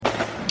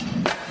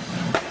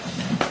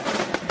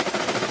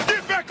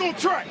on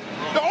track.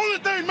 The only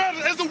thing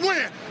matters is a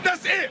win.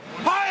 That's it.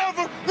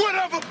 However,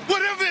 whatever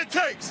it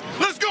takes.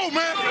 Let's go,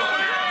 man.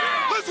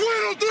 Let's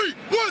win on 3.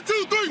 1,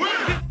 2, 3,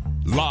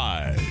 win.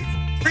 Live.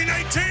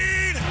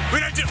 319.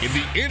 In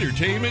the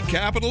entertainment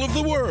capital of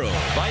the world.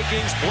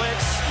 Vikings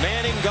blitz.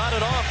 Manning got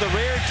it off the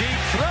rare deep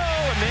throw,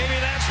 and maybe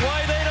that's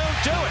why they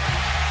don't do it.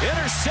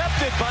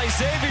 Intercepted by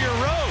Xavier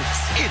Rhodes.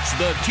 It's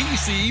the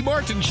T.C.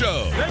 Martin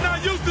Show. They're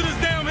not used to this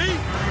damn heat.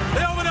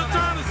 They over there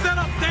trying to set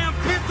up damn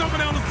pits over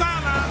there on the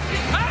sideline.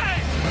 Hey,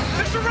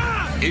 Mr.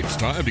 Ryan. It's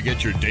time to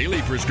get your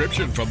daily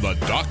prescription from the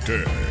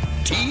doctor,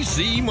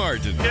 T.C.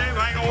 Martin. Game,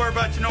 I ain't gonna worry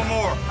about you no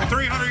more.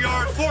 300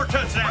 yards, 4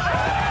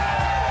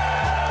 touchdowns.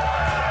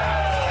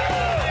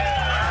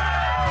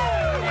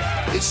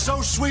 It's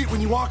so sweet when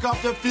you walk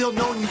off that field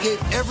knowing you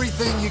gave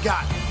everything you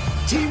got.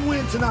 Team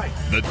win tonight.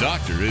 The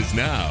doctor is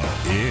now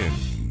in.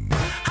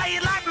 How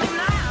you like me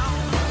now?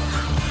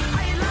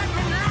 How you like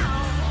me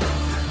now?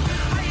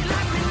 How you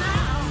like me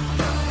now?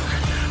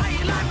 How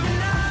you like me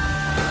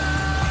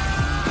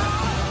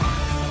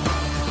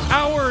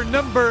now? Hour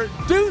number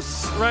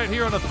deuce right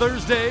here on a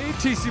Thursday.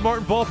 TC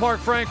Martin Ballpark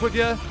Frank with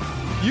you.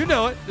 You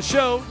know it. The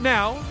show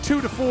now,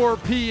 2 to 4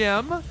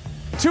 p.m.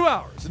 2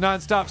 hours of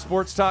nonstop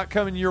sports talk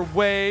coming your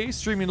way.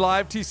 Streaming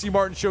live,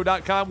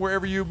 tcmartinshow.com,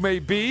 wherever you may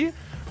be.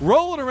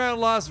 Rolling around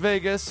Las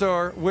Vegas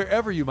or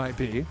wherever you might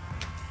be.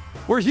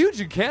 We're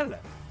huge in Canada.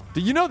 Do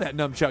you know that,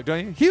 Numchuck,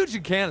 don't you? Huge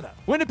in Canada.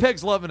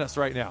 Winnipeg's loving us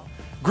right now.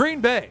 Green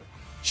Bay,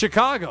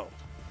 Chicago,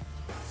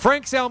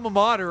 Frank's alma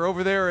mater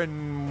over there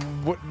in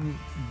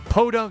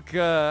Podunk,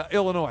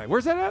 Illinois.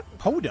 Where's that at?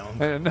 Podunk?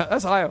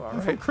 That's Iowa, I'm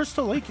right? from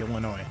Crystal Lake,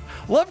 Illinois.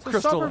 Love It's a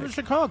Crystal suburb Lake. of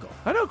Chicago.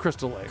 I know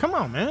Crystal Lake. Come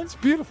on, man. It's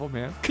beautiful,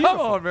 man. Beautiful. Come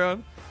on,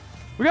 man.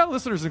 We got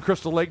listeners in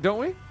Crystal Lake, don't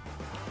we?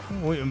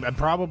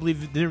 Probably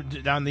they're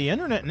on the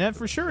internet, net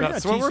for sure.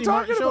 That's what we're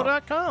talking about.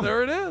 tcmartinshow.com.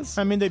 There it is.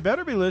 I mean, they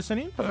better be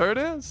listening. There it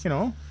is. You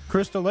know,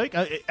 Crystal Lake.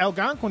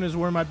 Algonquin is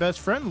where my best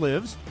friend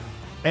lives,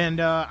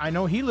 and I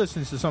know he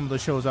listens to some of the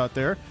shows out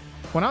there.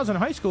 When I was in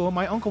high school,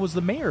 my uncle was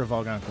the mayor of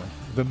Algonquin.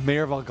 The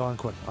mayor of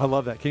Algonquin. I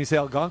love that. Can you say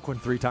Algonquin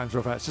 3 times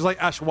real fast? Just like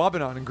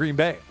Ashwaubenon in Green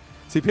Bay.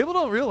 See, people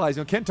don't realize,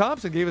 Ken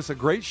Thompson gave us a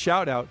great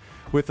shout-out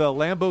with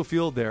Lambeau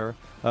Field there,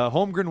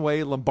 Holmgren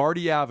Way,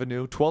 Lombardi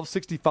Avenue,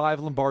 1265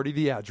 Lombardi,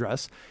 the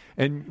address.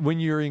 And when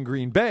you're in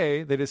Green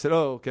Bay, they just said,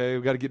 oh, okay,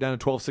 we've got to get down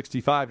to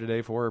 1265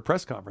 today for a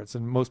press conference.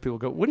 And most people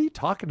go, what are you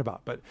talking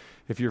about? But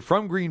if you're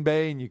from Green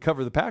Bay and you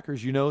cover the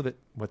Packers, you know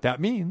what that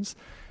means.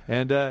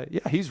 And,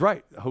 yeah, he's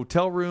right.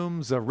 Hotel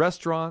rooms,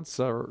 restaurants,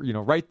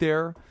 right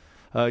there.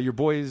 Your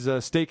boy's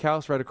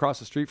steakhouse right across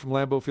the street from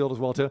Lambeau Field as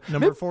well, too.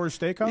 Number 4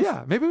 Steakhouse?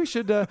 Yeah, maybe we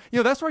should,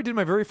 that's where I did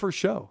my very first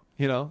show.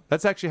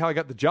 That's actually how I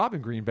got the job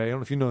in Green Bay. I don't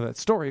know if you know that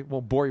story.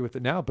 Won't bore you with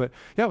it now. But,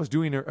 yeah, I was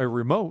doing a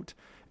remote,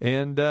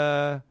 and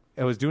I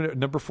was doing it at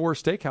Number 4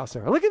 Steakhouse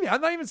there. Look at me.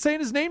 I'm not even saying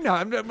his name now.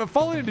 I'm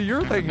falling into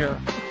your thing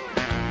here.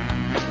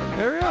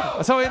 There you go.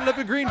 That's how I ended up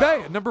in Green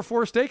Bay at Number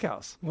 4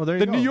 Steakhouse. Well, there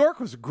you go. New York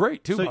was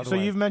great, too, by the So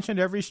way. you've mentioned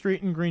every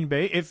street in Green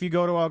Bay. If you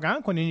go to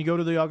Algonquin and you go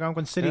to the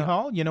Algonquin City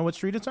Hall, you know what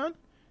street it's on?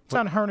 It's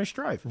on Harnish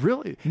Drive.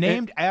 Really?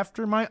 Named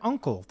after my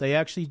uncle. They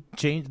actually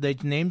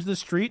named the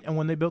street, and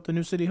when they built the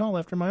new City Hall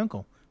after my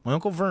uncle. My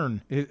Uncle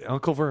Vern.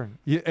 Uncle Vern.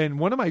 Yeah, and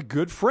one of my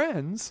good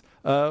friends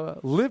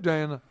lived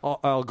in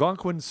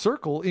Algonquin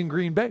Circle in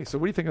Green Bay. So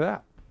what do you think of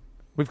that?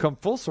 We've come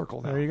full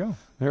circle now. There you go.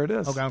 There it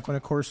is. Algonquin,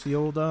 of course, the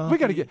old. We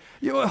got to get.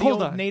 Hold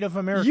old on. Native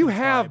American. You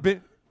have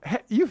tribe.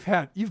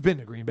 You've been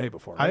to Green Bay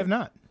before, right? I have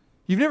not.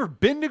 You've never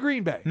been to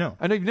Green Bay? No.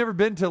 I know you've never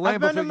been to Lambeau. I've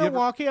been to Field.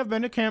 Milwaukee. I've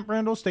been to Camp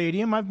Randall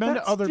Stadium. I've been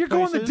to other You're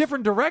places. going the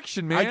different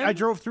direction, man. I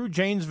drove through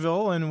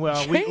Janesville and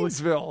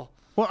Janesville.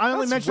 Well, I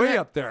only That's mentioned way that.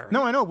 up there.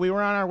 No, I know. We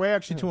were on our way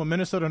actually to a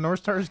Minnesota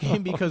North Stars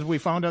game because we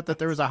found out that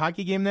there was a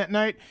hockey game that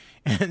night.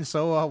 And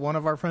so one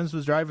of our friends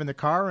was driving the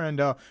car, and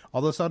all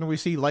of a sudden we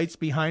see lights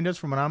behind us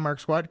from an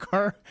unmarked squad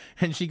car.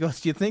 And she goes,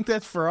 "Do you think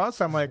that's for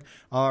us?" I'm like,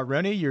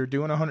 "Rennie, you're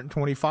doing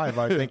 125.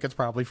 I think it's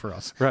probably for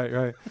us."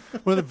 Right.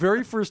 One of the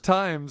very first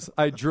times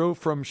I drove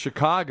from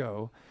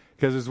Chicago,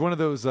 because it was one of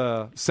those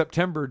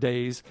September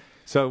days.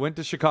 So I went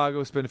to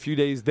Chicago, spent a few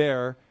days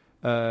there.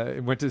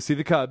 Went to see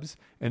the Cubs,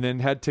 and then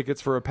had tickets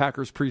for a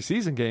Packers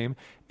preseason game,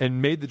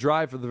 and made the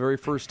drive for the very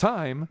first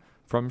time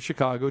from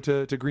Chicago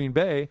to Green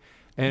Bay.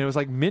 And it was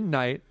like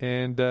midnight,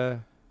 and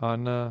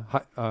on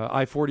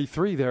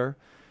I-43 there,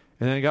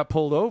 and then I got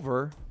pulled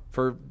over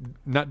for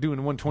not doing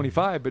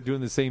 125, but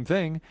doing the same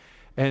thing.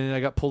 And then I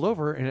got pulled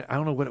over, and I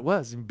don't know what it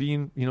was. And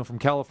being from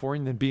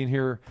California, and then being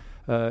here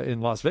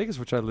in Las Vegas,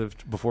 which I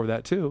lived before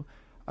that too.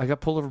 I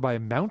got pulled over by a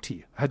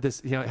Mountie. I had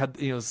this,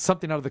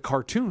 something out of the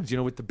cartoons,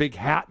 with the big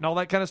hat and all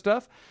that kind of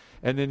stuff.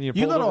 And then you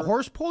let over. a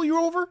horse pull you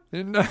over?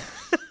 And,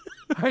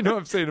 I know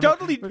I'm saying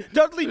Dudley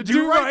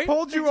Do-Right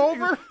pulled you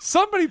over?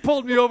 Somebody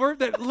pulled me over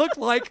that looked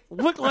like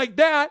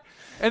that.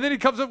 And then he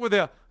comes up with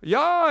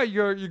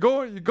you're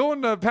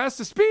going past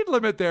the speed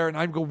limit there. And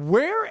I go,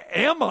 where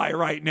am I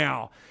right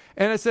now?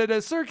 And I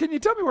said, sir, can you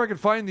tell me where I can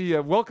find the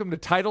welcome to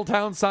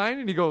Titletown sign?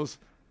 And he goes,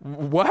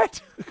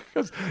 what?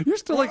 Because you're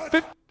still like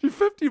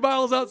 50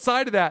 miles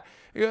outside of that.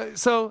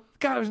 So,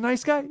 God, was a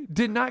nice guy.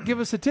 Did not give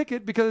us a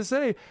ticket because I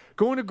said, hey,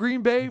 going to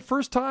Green Bay,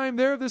 first time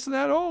there, this and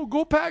that. Oh,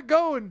 go Pack,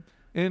 go.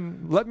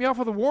 And let me off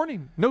with a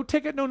warning. No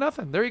ticket, no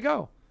nothing. There you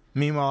go.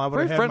 Meanwhile, I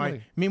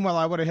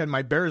would have had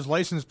my Bears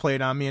license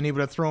plate on me, and he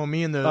would have thrown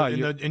me in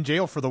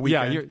jail for the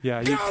weekend. You're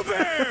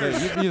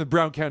in the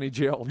Brown County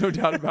Jail, no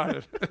doubt about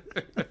it.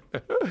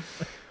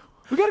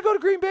 We got to go to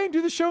Green Bay and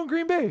do the show in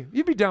Green Bay.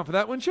 You'd be down for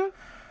that, wouldn't you?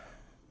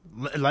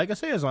 Like I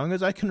say, as long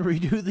as I can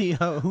redo the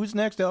Who's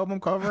Next album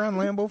cover on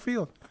Lambeau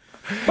Field.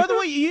 By the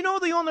way, you know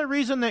the only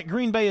reason that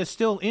Green Bay is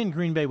still in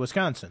Green Bay,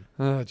 Wisconsin?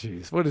 Oh,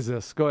 jeez. What is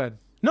this? Go ahead.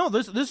 No,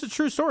 this is a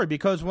true story,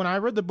 because when I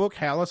read the book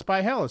Halas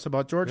by Halas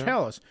about George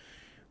Halas,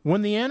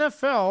 when the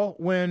NFL,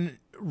 when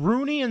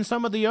Rooney and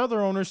some of the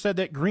other owners said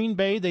that Green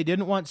Bay, they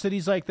didn't want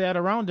cities like that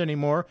around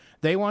anymore,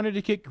 they wanted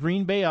to kick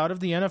Green Bay out of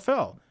the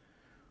NFL.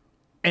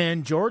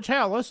 And George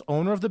Halas,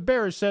 owner of the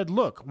Bears, said,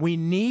 look, we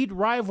need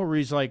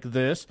rivalries like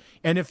this,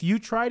 and if you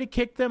try to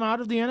kick them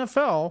out of the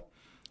NFL,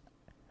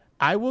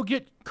 I will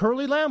get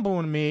Curly Lambeau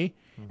and me,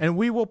 and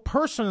we will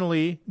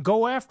personally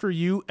go after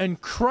you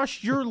and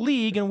crush your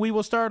league, and we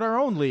will start our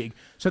own league.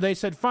 So they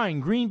said,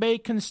 fine, Green Bay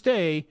can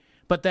stay,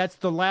 but that's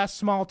the last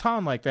small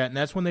town like that, and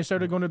that's when they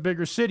started going to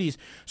bigger cities.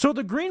 So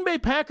the Green Bay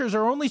Packers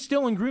are only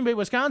still in Green Bay,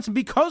 Wisconsin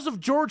because of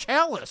George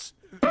Halas.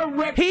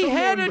 He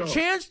had a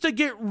chance to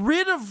get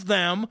rid of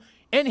them,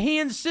 and he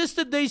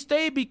insisted they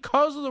stay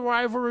because of the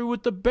rivalry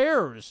with the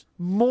Bears.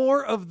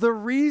 More of the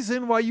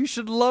reason why you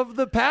should love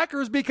the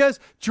Packers, because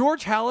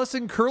George Halas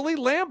and Curly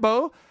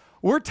Lambeau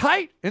were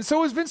tight, and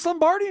so was Vince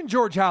Lombardi and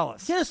George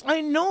Halas. Yes,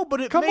 I know,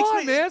 but Come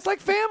on, man. It's like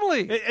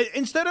family.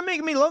 Instead of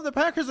making me love the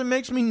Packers, it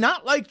makes me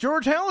not like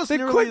George Halas They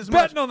nearly quit as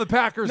betting much. on the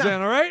Packers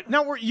then, all right?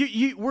 Now, were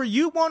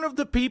you one of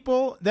the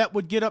people that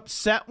would get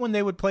upset when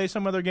they would play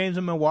some of their games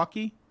in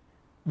Milwaukee?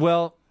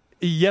 Well,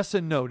 yes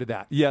and no to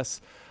that. Yes.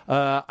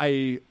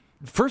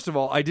 First of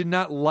all, I did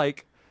not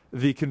like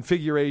the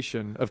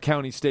configuration of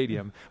County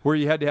Stadium, where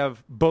you had to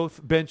have both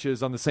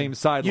benches on the same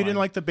sideline. You didn't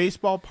like the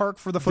baseball park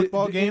for the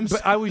football games?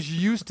 But I was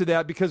used to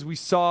that because we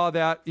saw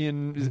that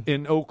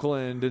in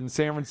Oakland and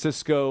San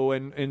Francisco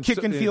and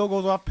kicking field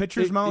goals off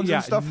pitchers' mounds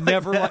and stuff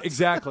never like that.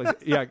 Exactly.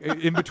 Yeah,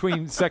 in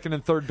between second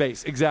and third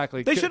base.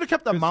 Exactly. They should have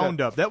kept the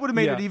mound up. That would have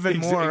made it even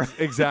more.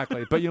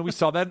 Exactly. But we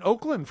saw that in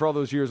Oakland for all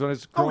those years when I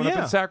was growing up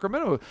in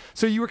Sacramento.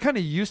 So you were kind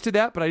of used to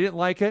that, but I didn't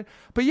like it.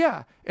 But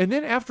yeah, and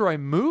then after I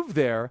moved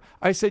there,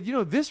 I said,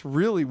 this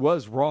really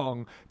was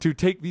wrong to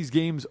take these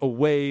games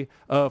away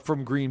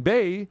from Green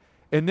Bay.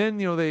 And then,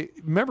 they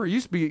remember it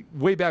used to be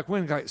way back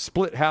when it got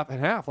split half and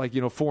half, like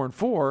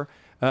 4-4.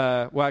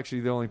 Well,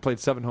 actually, they only played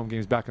 7 home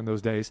games back in those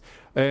days.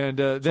 And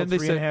then they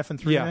said 3.5 and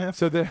 3.5.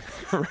 So then,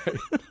 right,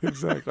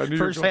 exactly.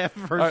 First half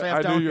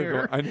down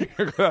here. I knew you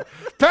were going.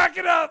 Pack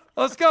it up.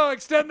 Let's go.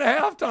 Extend the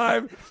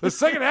halftime. The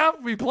second half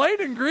will be played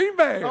in Green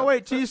Bay. Oh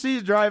wait,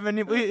 TC's driving.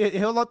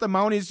 He'll let the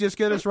Mounties just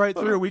get us right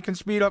through. We can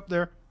speed up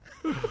there.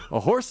 A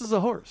horse is a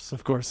horse,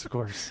 of course. All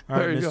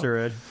right, Mr.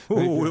 Ed.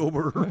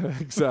 Wilbur.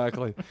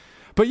 Exactly.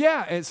 But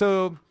yeah, and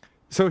so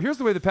here's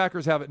the way the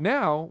Packers have it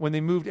now. When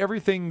they moved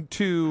everything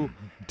to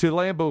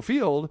Lambeau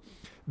Field,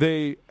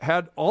 they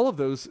had all of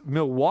those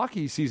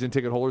Milwaukee season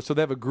ticket holders. So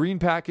they have a green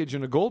package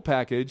and a gold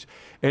package.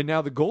 And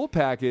now the gold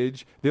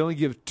package, they only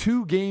give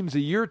 2 games a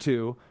year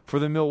to for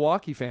the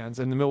Milwaukee fans.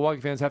 And the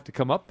Milwaukee fans have to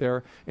come up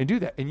there and do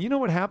that. And you know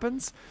what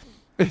happens?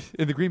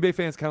 And the Green Bay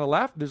fans kind of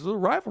laugh. There's a little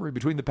rivalry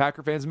between the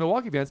Packer fans and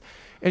Milwaukee fans.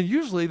 And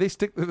usually they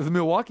stick the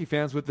Milwaukee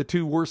fans with the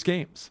 2 worst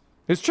games.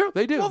 It's true.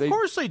 They do. Well, of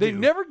course they do. They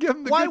never give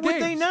them the Why good would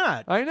games. they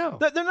not? I know.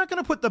 They're not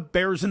going to put the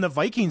Bears and the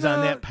Vikings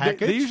on that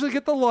package. They usually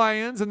get the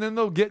Lions, and then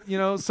they'll get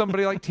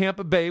somebody like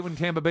Tampa Bay when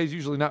Tampa Bay's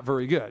usually not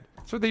very good.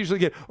 That's what they usually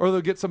get. Or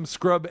they'll get some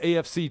scrub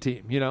AFC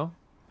team,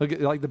 They'll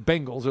get like the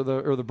Bengals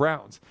or the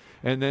Browns.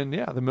 And then,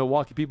 the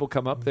Milwaukee people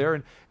come up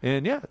there,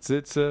 and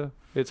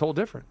it's whole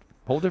different.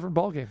 Whole different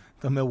ballgame.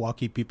 The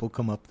Milwaukee people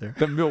come up there.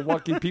 The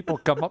Milwaukee people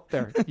come up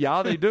there.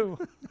 Yeah, they do.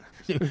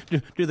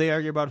 Do they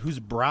argue about whose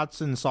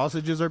brats and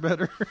sausages are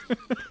better?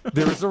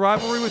 There is a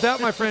rivalry with that,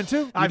 my friend,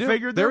 too. I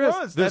figured there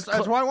was.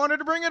 That's why I wanted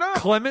to bring it up.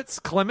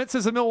 Clements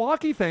is a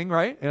Milwaukee thing,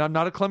 right? And I'm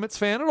not a Clements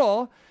fan at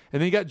all.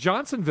 And then you got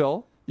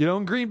Johnsonville,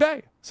 in Green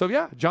Bay. So,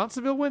 yeah,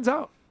 Johnsonville wins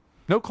out.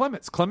 No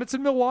Clements. Clements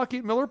in Milwaukee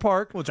at Miller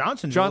Park. Well,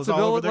 Johnsonville is all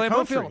over at the Lambeau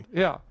country. Field.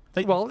 Yeah.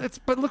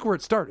 But look where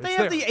it started. They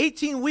have the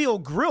 18-wheel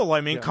grill.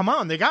 I mean, come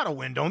on, they got to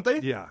win, don't they?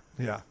 Yeah.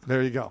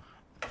 There you go.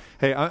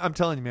 Hey, I'm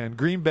telling you, man,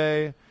 Green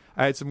Bay.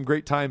 I had some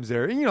great times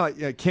there.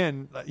 And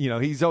Ken,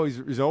 he's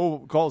always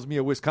calls me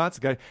a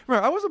Wisconsin guy.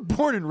 Remember, I wasn't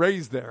born and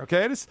raised there.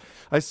 Okay,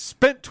 I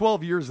spent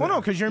 12 years there. Well,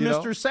 no, because you're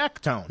Mr.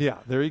 Sacktown. Yeah,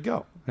 there you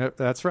go.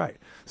 That's right.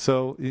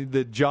 So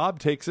the job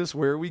takes us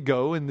where we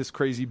go in this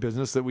crazy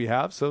business that we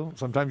have. So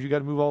sometimes you got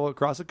to move all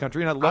across the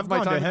country. And I love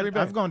my time in Green Bay.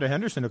 I've gone to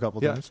Henderson a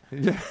couple times.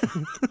 Yeah,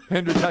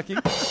 Kentucky.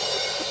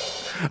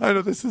 I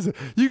know this is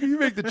you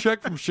make the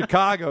trek from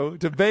Chicago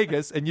to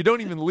Vegas, and you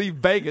don't even leave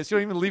Vegas. You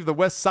don't even leave the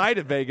west side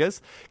of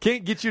Vegas.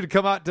 Can't get you to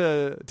come out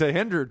to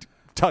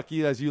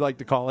Tucky, as you like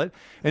to call it.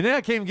 And then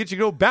I can't even get you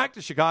to go back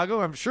to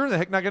Chicago. I'm sure the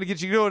heck not going to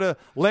get you to go to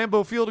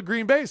Lambeau Field of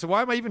Green Bay. So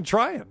why am I even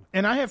trying?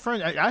 And I have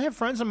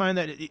friends of mine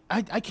that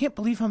I can't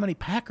believe how many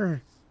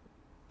Packer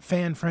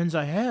fan friends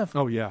I have.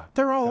 Oh, yeah.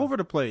 They're all over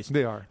the place.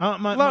 They are. A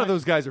lot of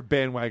those guys are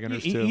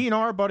bandwagoners, too. You know,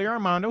 our buddy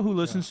Armando, who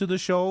listens to the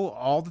show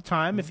all the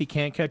time, if he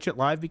can't catch it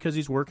live because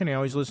he's working, he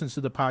always listens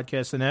to the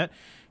podcast and that.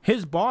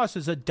 His boss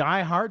is a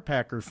diehard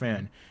Packer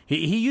fan.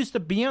 He used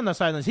to be on the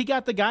sidelines. He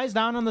got the guys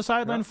down on the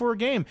sideline for a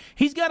game.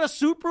 He's got a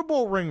Super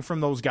Bowl ring from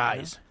those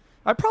guys.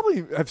 I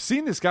probably have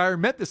seen this guy or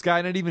met this guy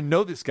and I didn't even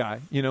know this guy,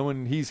 you know,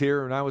 when he's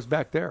here and I was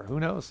back there. Who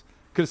knows?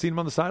 Could have seen him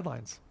on the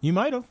sidelines. You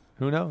might have.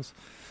 Who knows?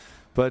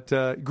 But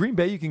Green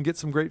Bay, you can get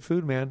some great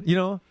food, man. You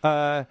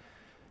know,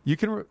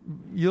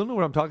 you'll know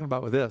what I'm talking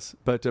about with this.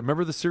 But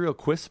remember the cereal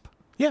Quisp?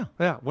 Yeah.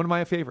 Yeah, one of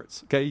my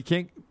favorites. Okay, you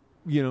can't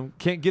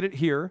get it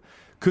here.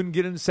 Couldn't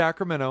get it in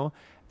Sacramento.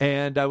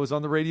 And I was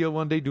on the radio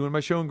one day doing my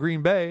show in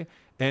Green Bay,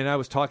 and I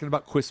was talking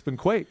about Quisp and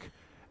Quake.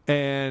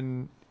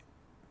 And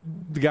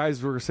the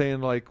guys were saying,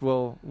 like,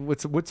 well,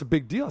 what's a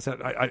big deal? I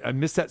said, I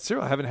miss that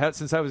cereal. I haven't had it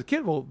since I was a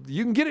kid. Well,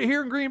 you can get it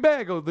here in Green Bay.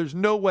 I go, there's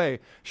no way.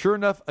 Sure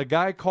enough, a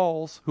guy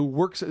calls who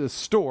works at a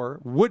store,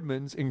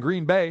 Woodman's in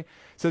Green Bay,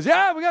 says,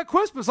 yeah, we got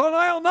Quisp on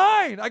aisle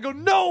 9. I go,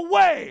 no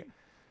way.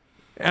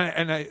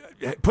 And I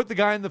put the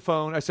guy on the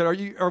phone. I said,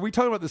 are we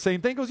talking about the same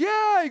thing? He goes,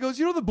 yeah. He goes,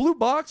 you know the blue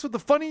box with the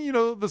funny, you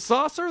know, the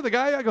saucer? The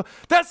guy, I go,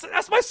 that's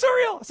my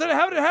cereal. I said, I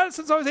haven't had it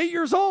since I was 8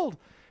 years old.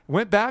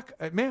 Went back.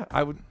 Man,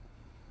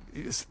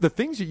 the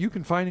things that you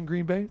can find in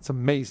Green Bay, it's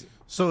amazing.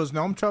 So is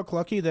Numchuck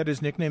lucky that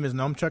his nickname is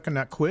Numchuck and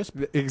not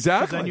Quisp?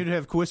 Exactly. Because then you'd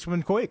have Quisp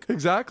and Quake.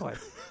 Exactly.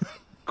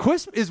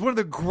 Quisp is one of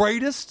the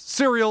greatest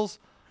cereals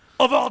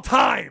of all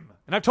time.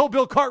 And I've told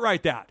Bill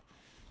Cartwright that.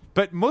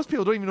 But most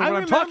people don't even know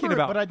what I'm talking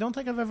about. But I don't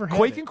think I've ever had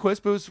Quake it. and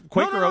Quisp. It was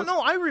Quaker Oats. No,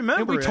 I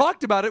remember And we it.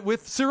 talked about it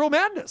with Cyril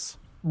Madness.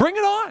 Bring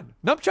it on.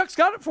 Numchuck's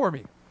got it for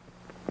me.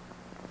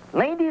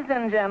 Ladies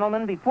and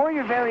gentlemen, before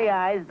your very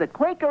eyes, the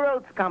Quaker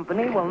Oats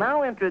Company will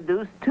now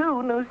introduce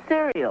 2 new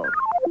cereals.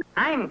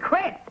 I'm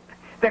Quisp,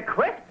 the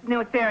crisp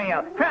new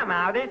cereal from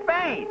outer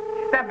space.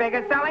 The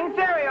biggest selling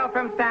cereal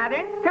from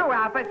Saturn to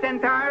Alpha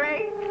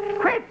Centauri.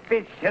 Quisp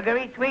is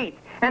sugary sweet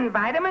and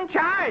vitamin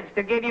charged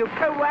to give you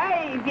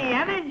crazy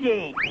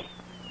energy.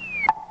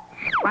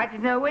 What's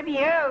new with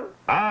you?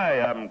 I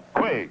am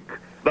Quake,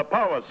 the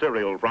power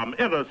cereal from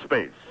inner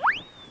space.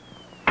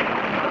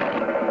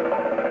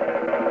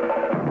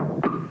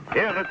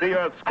 Here at the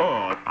Earth's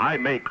core, I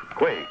make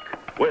Quake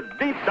with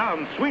deep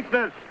down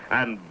sweetness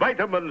and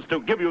vitamins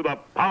to give you the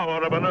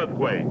power of an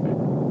earthquake.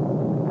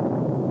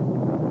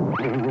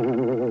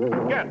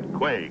 Get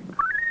Quake.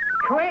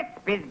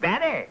 Quisp is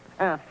better.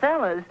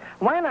 Fellas,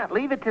 why not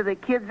leave it to the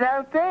kids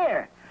out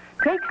there?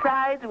 Take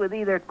sides with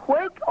either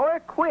Quake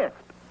or Quisp.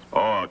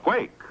 Or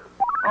Quake.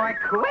 Or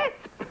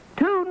Quisp.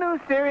 2 new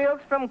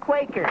cereals from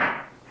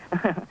Quaker.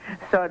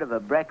 Sort of a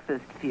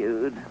breakfast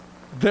feud.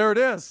 There it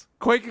is.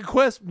 Quake and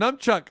Quisp,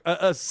 Numchuck,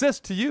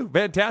 assist to you.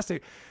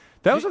 Fantastic.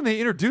 That was when they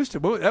introduced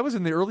it. That was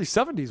in the early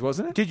 70s,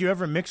 wasn't it? Did you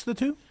ever mix the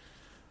two?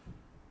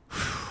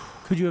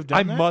 Could you have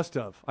done that?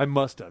 I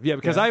must have. Yeah,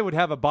 because I would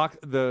have a box.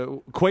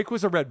 The Quake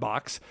was a red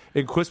box,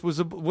 and Quisp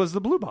was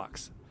the blue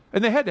box.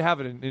 And they had to have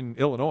it in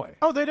Illinois.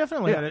 Oh, they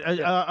definitely had it.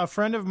 A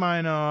friend of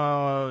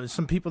mine,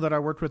 some people that I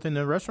worked with in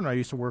the restaurant I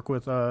used to work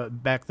with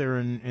back there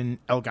in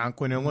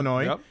Algonquin,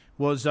 Illinois,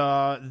 was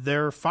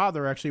their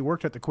father actually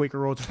worked at the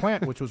Quaker Oats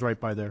plant, which was right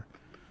by there.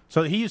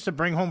 So he used to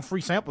bring home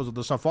free samples of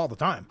the stuff all the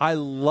time. I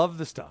love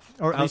the stuff.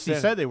 Or at least he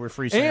said they were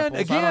free samples.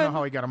 And again, I don't know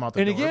how he got them out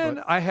the door. And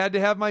again, I had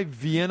to have my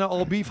Vienna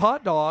all-beef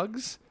hot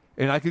dogs,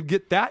 and I could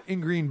get that in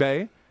Green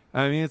Bay.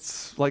 I mean,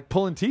 it's like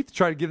pulling teeth to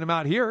try to get them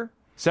out here.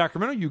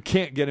 Sacramento, you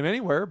can't get them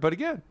anywhere. But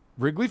again,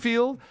 Wrigley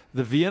Field,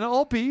 the Vienna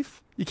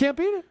all-beef, you can't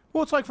beat it.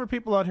 Well, it's like for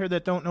people out here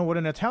that don't know what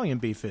an Italian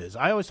beef is.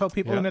 I always tell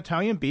people an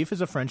Italian beef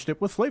is a French dip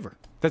with flavor.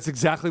 That's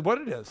exactly what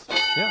it is.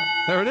 Yeah,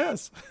 there it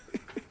is.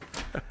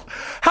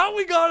 How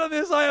we got on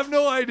this, I have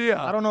no idea.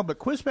 I don't know, but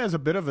Quisp has a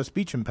bit of a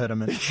speech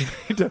impediment.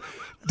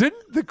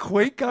 Didn't the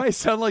Quake guy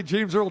sound like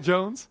James Earl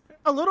Jones?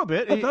 A little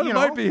bit. I thought it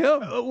might be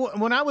him.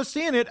 When I was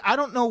seeing it, I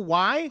don't know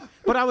why,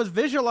 but I was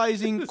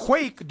visualizing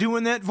Quake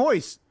doing that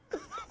voice.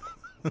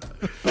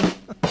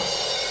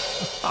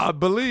 I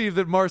believe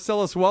that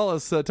Marcellus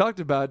Wallace talked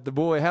about the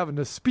boy having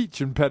a speech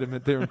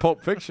impediment there in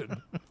Pulp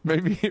Fiction.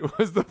 Maybe it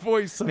was the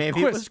voice of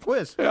Maybe Quisp. it was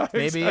Quisp. Yeah,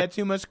 Maybe he had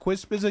too much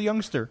Quisp as a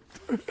youngster.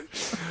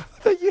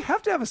 You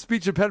have to have a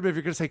speech impediment if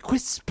you're going to say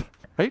Quisp,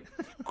 right?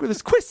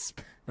 There's Quisp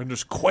and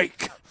there's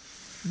Quake.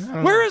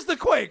 Where is the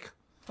Quake?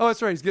 Oh,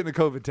 that's right. He's getting a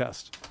COVID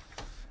test.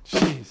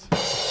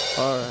 Jeez.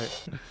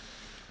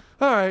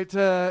 All right.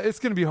 It's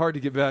going to be hard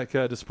to get back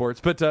to sports,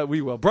 but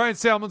we will. Bryan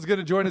Salmond's going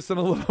to join us in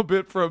a little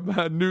bit from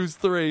News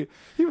 3.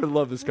 He would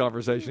love this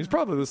conversation. He's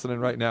probably listening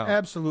right now.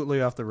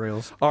 Absolutely off the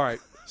rails. All right.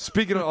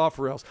 Speaking of off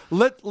rails,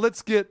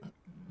 let's get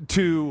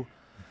to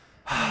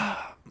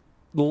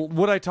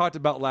what I talked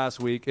about last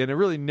week, and I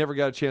really never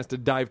got a chance to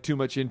dive too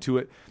much into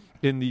it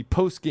in the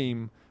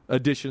post-game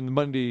edition, the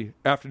Monday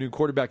afternoon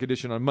quarterback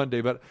edition on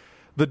Monday, but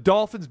The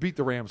Dolphins beat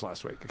the Rams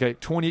last week, okay,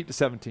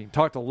 28-17.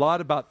 Talked a lot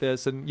about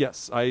this, and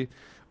yes, I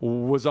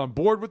was on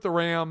board with the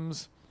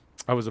Rams.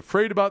 I was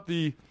afraid about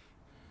the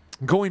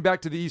going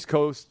back to the East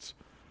Coast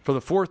for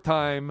the fourth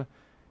time,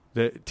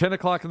 the 10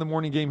 o'clock in the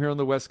morning game here on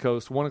the West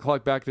Coast, 1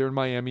 o'clock back there in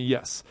Miami,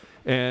 yes.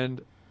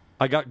 And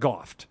I got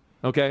golfed,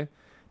 okay?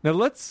 Now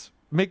let's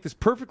make this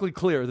perfectly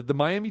clear that the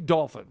Miami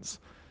Dolphins,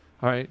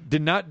 all right,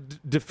 did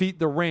not defeat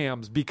the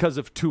Rams because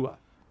of Tua.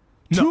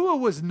 No. Tua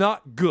was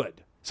not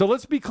good. So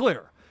let's be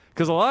clear.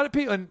 Because a lot of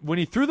people, and when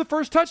he threw the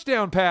first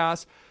touchdown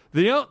pass,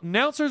 the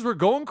announcers were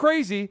going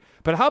crazy.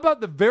 But how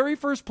about the very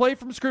first play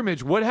from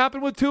scrimmage? What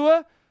happened with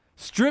Tua?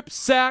 Strip,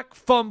 sack,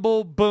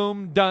 fumble,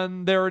 boom,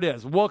 done. There it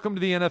is. Welcome to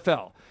the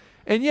NFL.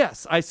 And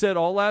yes, I said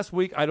all last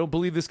week, I don't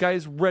believe this guy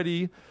is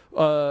ready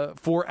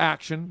for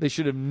action. They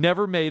should have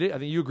never made it. I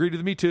think you agreed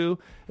with me too.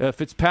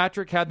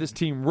 Fitzpatrick had this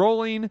team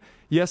rolling.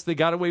 Yes, they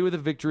got away with a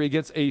victory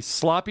against a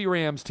sloppy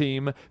Rams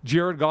team.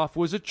 Jared Goff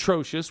was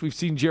atrocious. We've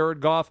seen Jared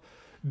Goff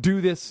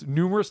do this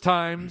numerous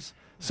times.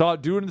 Saw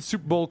it do it in the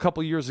Super Bowl a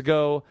couple years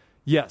ago.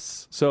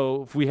 Yes.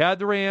 So if we had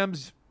the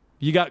Rams,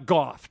 you got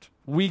golfed.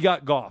 We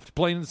got golfed,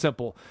 plain and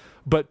simple.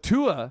 But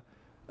Tua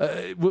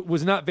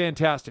was not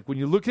fantastic. When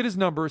you look at his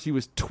numbers, he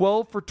was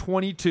 12 for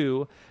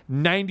 22,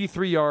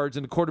 93 yards,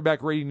 and a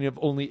quarterback rating of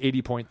only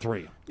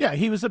 80.3. Yeah,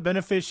 he was a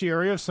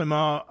beneficiary of some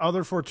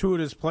other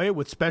fortuitous play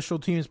with special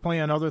teams play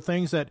on other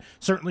things that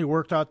certainly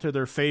worked out to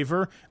their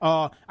favor.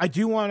 I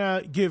do want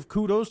to give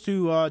kudos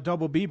to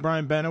Double B,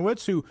 Brian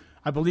Benowitz, who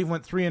I believe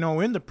went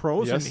 3-0 in the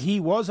pros, yes. And he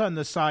was on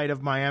the side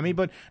of Miami.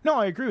 But, no,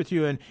 I agree with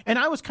you. And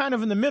I was kind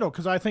of in the middle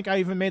because I think I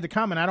even made the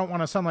comment. I don't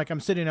want to sound like I'm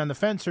sitting on the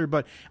fence here,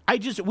 but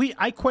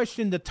I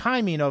questioned the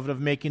timing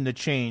of making the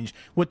change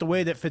with the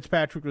way that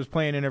Fitzpatrick was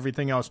playing and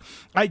everything else.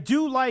 I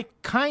do like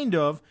kind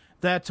of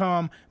that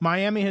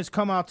Miami has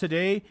come out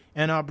today,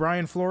 and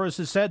Brian Flores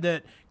has said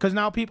that, because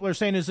now people are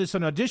saying, is this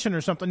an audition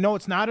or something? No,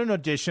 it's not an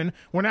audition.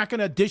 We're not going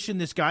to audition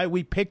this guy.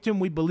 We picked him.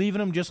 We believe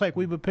in him just like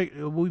we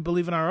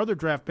believe in our other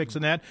draft picks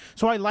and that.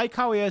 So I like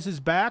how he has his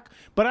back,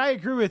 but I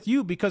agree with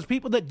you because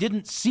people that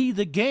didn't see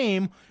the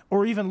game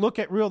or even look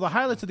at the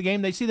highlights of the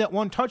game, they see that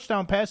one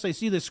touchdown pass, they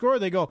see the score,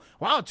 they go,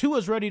 wow,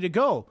 Tua's ready to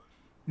go.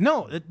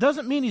 No, it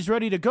doesn't mean he's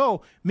ready to go.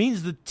 It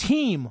means the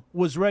team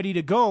was ready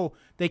to go.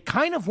 They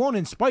kind of won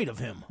in spite of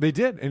him. They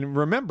did. And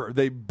remember,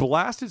 they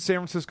blasted San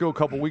Francisco a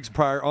couple weeks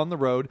prior on the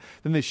road.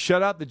 Then they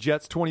shut out the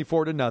Jets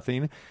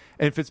 24-0.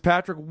 And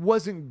Fitzpatrick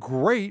wasn't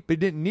great, but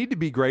didn't need to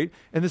be great.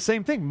 And the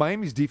same thing,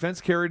 Miami's defense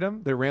carried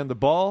them. They ran the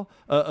ball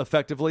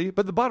effectively.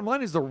 But the bottom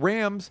line is the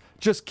Rams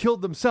just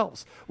killed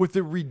themselves with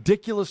the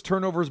ridiculous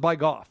turnovers by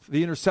Goff,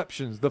 the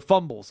interceptions, the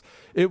fumbles.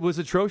 It was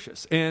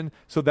atrocious. And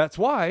so that's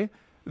why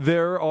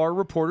there are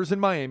reporters in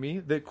Miami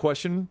that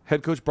question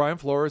head coach Brian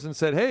Flores and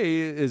said,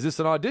 hey, is this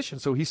an audition?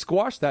 So he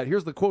squashed that.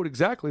 Here's the quote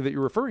exactly that you're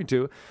referring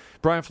to.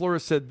 Brian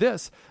Flores said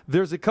this: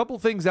 there's a couple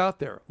things out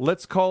there.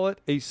 Let's call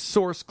it a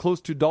source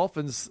close to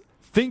Dolphins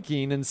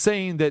thinking and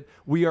saying that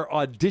we are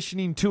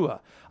auditioning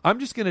Tua. I'm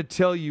just going to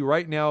tell you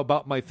right now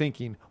about my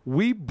thinking.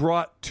 We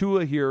brought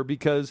Tua here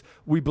because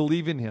we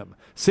believe in him.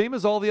 Same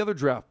as all the other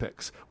draft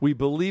picks. We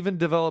believe in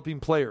developing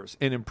players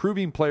and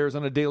improving players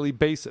on a daily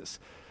basis.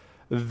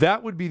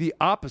 That would be the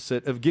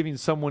opposite of giving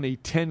someone a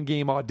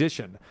 10-game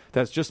audition.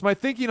 That's just my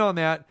thinking on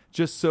that,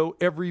 just so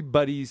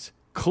everybody's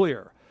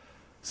clear.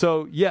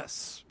 So,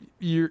 yes,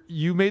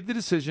 you made the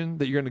decision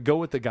that you're going to go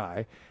with the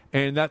guy,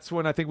 and that's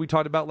when I think we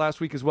talked about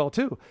last week as well,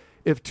 too.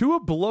 If Tua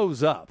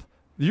blows up,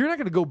 you're not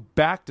going to go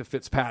back to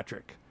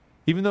Fitzpatrick,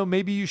 even though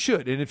maybe you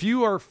should. And if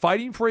you are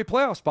fighting for a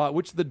playoff spot,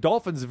 which the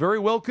Dolphins very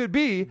well could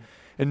be,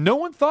 and no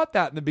one thought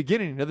that in the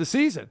beginning of the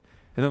season,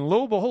 and then lo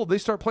and behold, they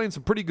start playing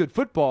some pretty good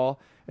football.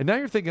 And now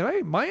you're thinking,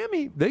 hey,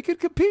 Miami, they could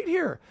compete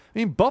here. I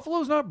mean,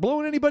 Buffalo's not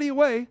blowing anybody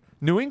away.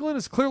 New England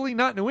is clearly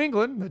not New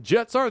England. The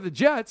Jets are the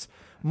Jets.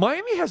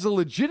 Miami has a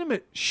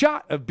legitimate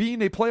shot of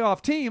being a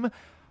playoff team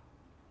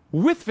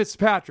with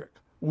Fitzpatrick.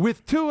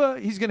 With Tua,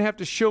 he's going to have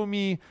to show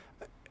me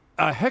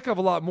a heck of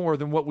a lot more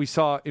than what we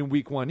saw in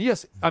week one.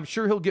 Yes, I'm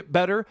sure he'll get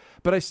better,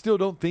 but I still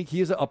don't think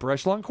he is an upper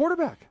echelon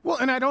quarterback. Well,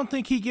 and I don't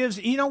think he gives,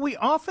 we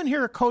often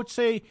hear a coach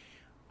say,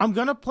 I'm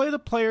going to play the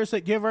players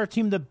that give our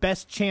team the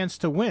best chance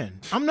to win.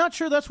 I'm not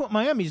sure that's what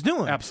Miami's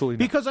doing. Absolutely not.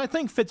 Because I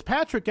think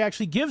Fitzpatrick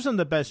actually gives them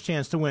the best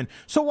chance to win.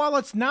 So while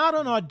it's not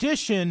an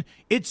audition,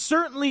 it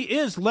certainly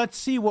is, let's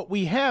see what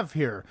we have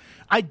here.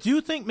 I do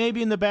think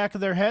maybe in the back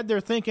of their head they're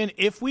thinking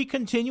if we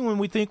continue and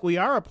we think we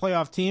are a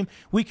playoff team,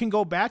 we can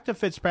go back to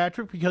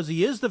Fitzpatrick because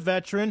he is the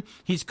veteran.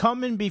 He's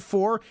come in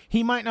before.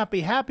 He might not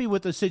be happy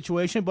with the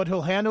situation, but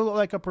he'll handle it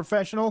like a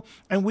professional,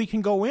 and we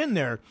can go in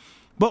there.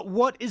 But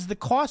what is the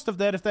cost of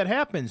that if that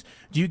happens?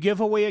 Do you give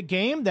away a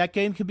game? That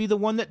game could be the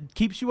one that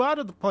keeps you out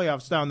of the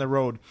playoffs down the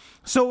road.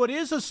 So it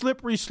is a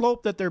slippery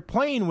slope that they're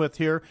playing with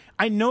here.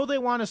 I know they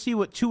want to see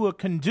what Tua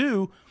can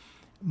do.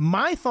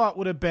 My thought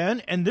would have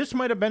been, and this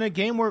might have been a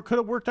game where it could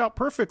have worked out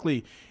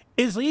perfectly,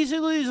 as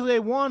easily as they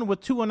won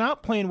with Tua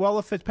not playing well,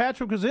 if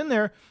Fitzpatrick was in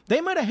there,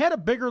 they might have had a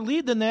bigger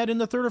lead than that in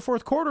the third or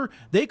fourth quarter.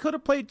 They could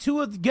have played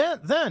Tua again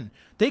then.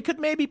 They could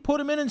maybe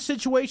put him in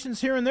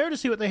situations here and there to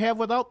see what they have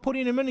without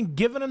putting him in and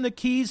giving him the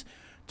keys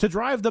to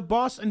drive the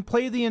bus and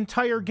play the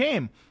entire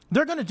game.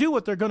 They're going to do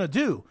what they're going to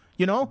do.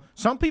 You know,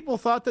 some people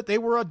thought that they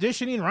were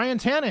auditioning Ryan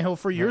Tannehill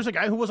for years, a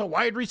guy who was a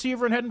wide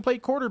receiver and hadn't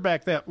played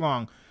quarterback that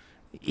long.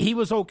 He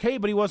was okay,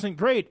 but he wasn't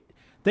great.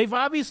 They've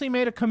obviously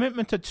made a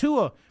commitment to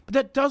Tua, but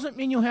that doesn't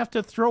mean you have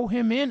to throw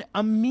him in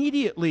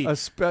immediately.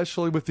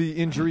 Especially with the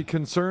injury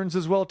concerns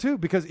as well, too,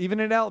 because even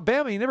in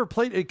Alabama, he never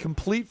played a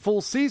complete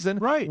full season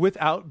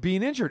without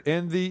being injured.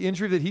 And the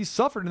injury that he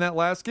suffered in that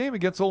last game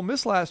against Ole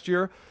Miss last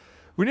year,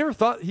 we never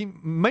thought he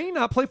may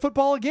not play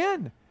football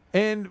again.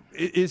 And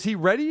is he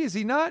ready? Is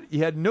he not? He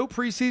had no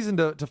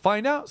preseason to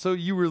find out. So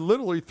you were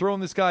literally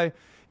throwing this guy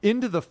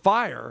into the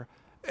fire.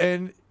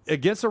 And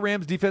against the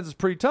Rams, defense is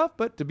pretty tough.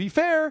 But to be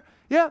fair,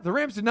 yeah, the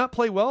Rams did not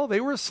play well. They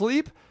were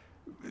asleep.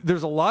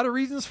 There's a lot of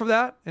reasons for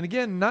that. And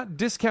again, not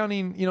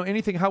discounting,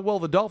 anything how well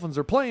the Dolphins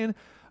are playing.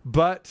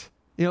 But,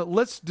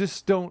 let's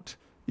just don't,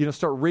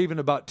 start raving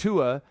about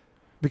Tua.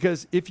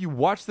 Because if you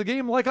watch the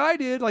game like I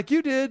did, like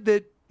you did,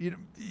 that,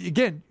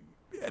 again,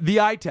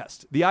 the eye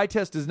test. The eye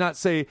test does not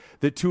say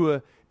that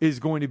Tua is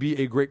going to be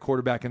a great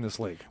quarterback in this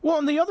league. Well,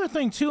 and the other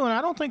thing, too, and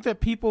I don't think that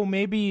people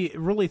maybe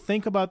really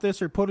think about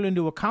this or put it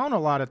into account a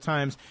lot of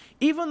times,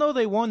 even though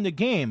they won the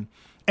game,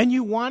 and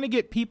you want to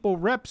get people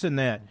reps in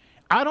that,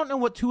 I don't know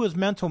what Tua's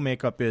mental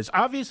makeup is.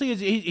 Obviously,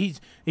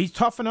 he's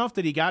tough enough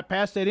that he got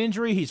past that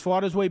injury. He's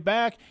fought his way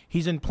back.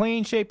 He's in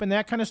playing shape and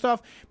that kind of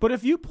stuff. But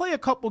if you play a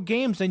couple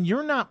games and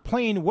you're not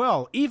playing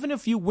well, even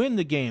if you win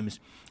the games,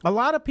 a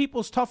lot of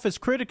people's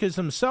toughest critic is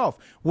himself.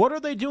 What are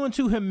they doing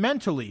to him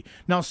mentally?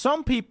 Now,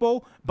 some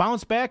people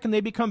bounce back and they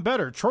become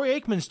better. Troy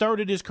Aikman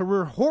started his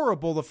career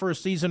horrible the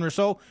first season or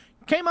so,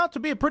 came out to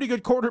be a pretty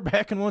good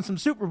quarterback and won some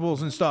Super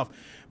Bowls and stuff.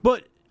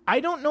 But I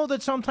don't know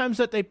that sometimes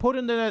that they put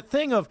into that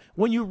thing of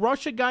when you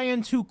rush a guy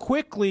in too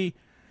quickly,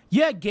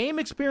 yeah, game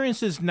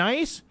experience is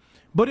nice,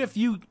 but if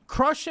you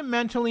crush him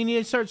mentally and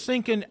he starts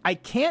thinking, I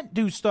can't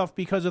do stuff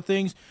because of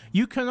things,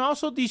 you can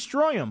also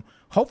destroy him.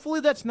 Hopefully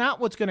that's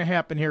not what's going to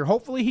happen here.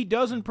 Hopefully he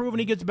does improve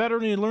and he gets better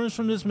and he learns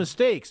from his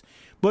mistakes.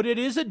 But it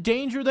is a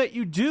danger that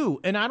you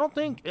do. And I don't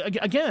think,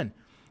 again,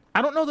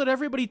 I don't know that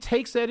everybody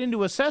takes that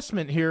into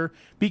assessment here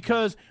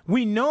because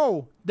we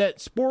know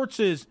that sports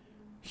is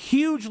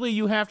hugely,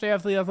 you have to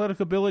have the athletic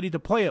ability to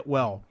play it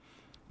well.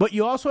 But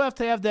you also have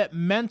to have that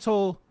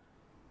mental,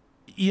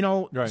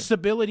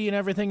 stability and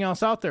everything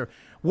else out there.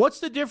 What's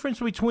the difference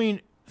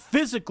between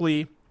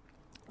physically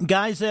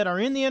guys that are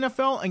in the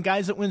NFL and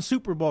guys that win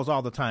Super Bowls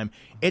all the time?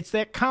 It's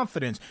that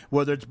confidence,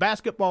 whether it's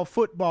basketball,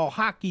 football,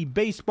 hockey,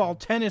 baseball,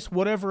 tennis,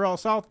 whatever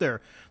else out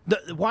there.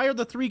 Why are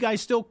the three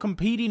guys still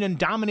competing and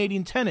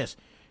dominating tennis?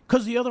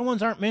 Because the other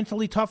ones aren't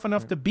mentally tough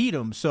enough to beat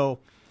them. So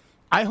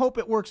I hope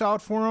it works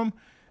out for them.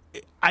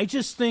 I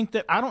just think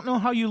that I don't know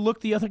how you look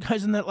the other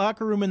guys in that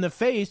locker room in the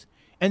face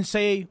and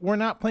say, we're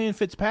not playing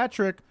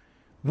Fitzpatrick,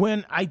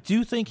 when I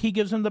do think he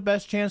gives them the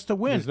best chance to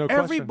win. No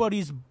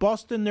Everybody's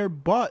busting their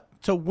butt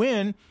to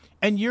win,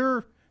 and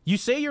you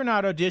say you're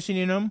not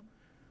auditioning him,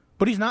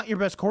 but he's not your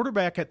best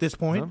quarterback at this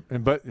point. No.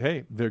 But,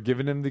 hey, they're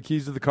giving him the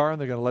keys to the car,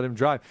 and they're going to let him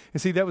drive. And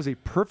see, that was a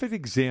perfect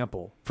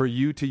example for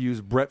you to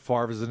use Brett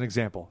Favre as an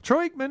example.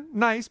 Troy Aikman,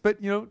 nice,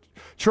 but,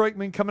 Troy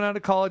Aikman coming out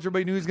of college,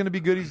 everybody knew he was going to be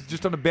good. He's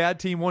just on a bad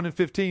team,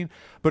 1-15.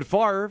 But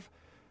Favre,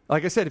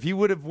 like I said, if he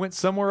would have went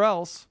somewhere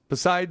else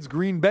besides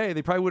Green Bay,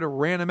 they probably would have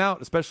ran him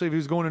out, especially if he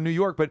was going to New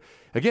York. But,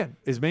 again,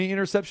 as many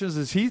interceptions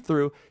as he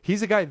threw,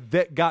 he's a guy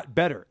that got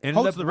better.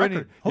 Holds the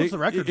record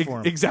for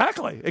him.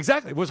 Exactly.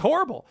 It was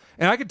horrible.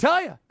 And I can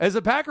tell you, as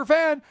a Packer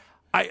fan,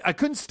 I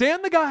couldn't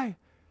stand the guy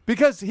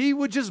because he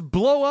would just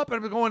blow up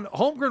and I'm going,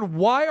 Holmgren,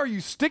 why are you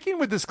sticking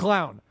with this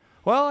clown?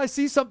 Well, I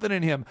see something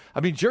in him.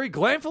 I mean, Jerry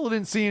Glanville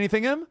didn't see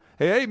anything in him.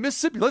 Hey,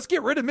 Mississippi, let's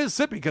get rid of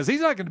Mississippi because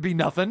he's not going to be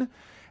nothing.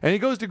 And he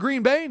goes to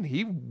Green Bay, and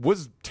he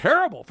was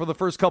terrible for the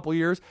first couple of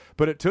years,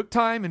 but it took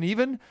time. And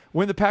even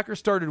when the Packers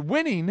started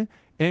winning,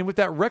 and with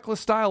that reckless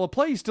style of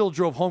play, he still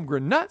drove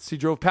Holmgren nuts. He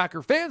drove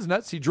Packer fans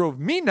nuts. He drove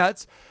me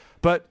nuts.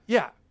 But,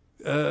 yeah,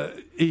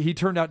 he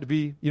turned out to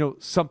be,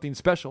 something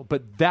special.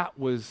 But that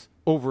was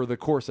over the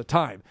course of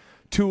time.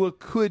 Tua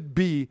could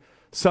be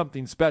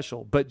something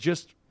special. But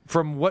just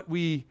from what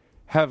we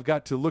have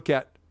got to look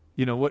at,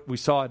 what we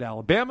saw at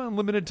Alabama in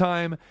limited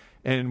time,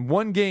 and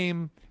one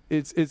game,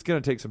 it's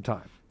going to take some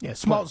time. Yeah,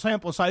 small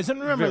sample size.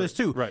 And remember this,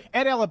 too. Right.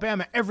 At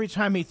Alabama, every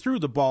time he threw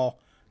the ball,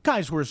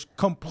 guys were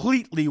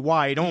completely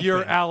wide open.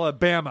 You're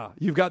Alabama.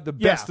 You've got the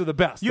best of the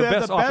best. You have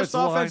best the best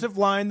offensive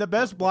line, the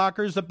best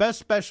blockers, the best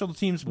special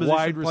teams position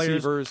wide players.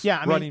 Receivers,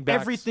 yeah, running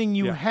backs. Everything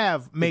you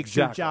have makes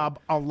your job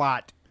a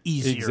lot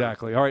easier.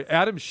 Exactly. All right,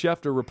 Adam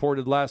Schefter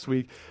reported last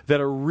week that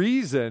a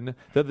reason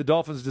that the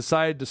Dolphins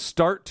decided to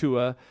start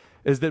Tua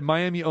is that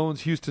Miami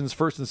owns Houston's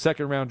first and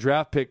second round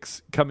draft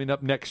picks coming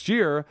up next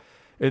year.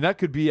 And that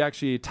could be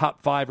actually a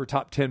top 5 or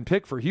top 10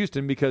 pick for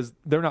Houston because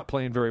they're not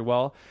playing very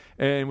well.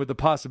 And with the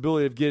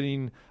possibility of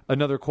getting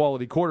another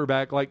quality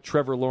quarterback like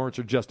Trevor Lawrence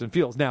or Justin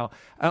Fields. Now,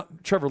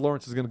 Trevor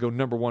Lawrence is going to go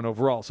number 1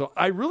 overall. So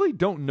I really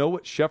don't know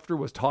what Schefter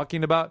was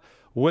talking about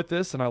with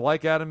this. And I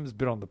like Adam. He's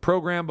been on the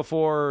program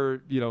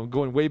before,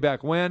 going way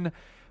back when.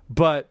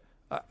 But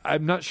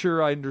I'm not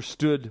sure I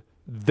understood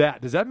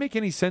that. Does that make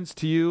any sense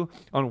to you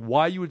on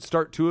why you would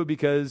start Tua?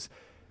 Because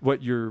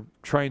what you're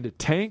trying to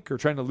tank or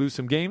trying to lose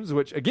some games,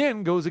 which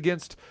again goes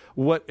against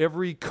what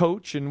every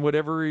coach and what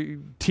every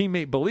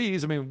teammate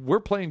believes. I mean, we're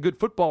playing good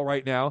football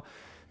right now.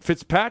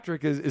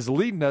 Fitzpatrick is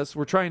leading us.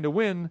 We're trying to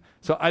win.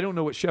 So I don't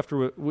know what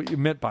Schefter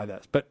meant by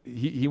this, but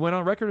he went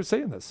on record as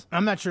saying this.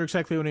 I'm not sure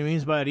exactly what he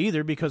means by it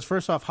either, because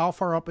first off, how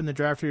far up in the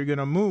draft are you going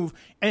to move?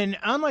 And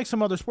unlike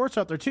some other sports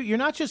out there too, you're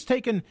not just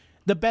taking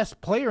the best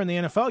player in the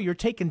NFL, you're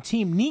taking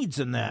team needs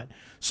in that.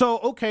 So,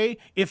 okay,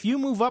 if you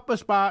move up a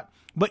spot,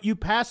 but you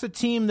pass a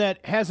team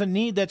that has a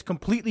need that's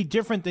completely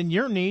different than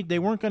your need, they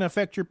weren't going to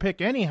affect your pick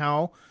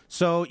anyhow.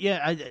 So,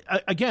 yeah,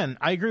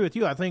 I agree with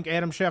you. I think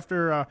Adam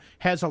Schefter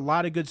has a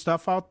lot of good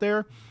stuff out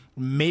there.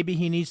 Maybe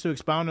he needs to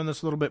expound on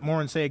this a little bit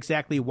more and say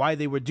exactly why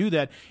they would do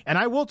that. And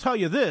I will tell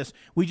you this.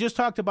 We just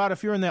talked about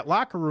if you're in that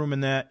locker room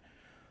and that,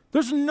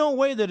 there's no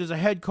way that as a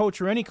head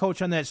coach or any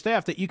coach on that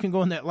staff that you can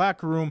go in that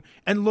locker room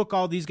and look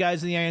all these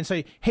guys in the eye and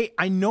say, hey,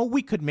 I know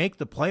we could make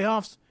the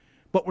playoffs,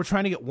 but we're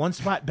trying to get 1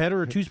 spot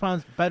better or 2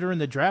 spots better in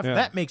the draft. Yeah.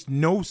 That makes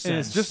no sense. And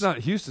it's just not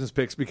Houston's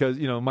picks because,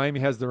 Miami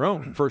has their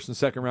own first and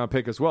second round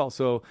pick as well.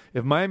 So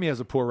if Miami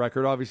has a poor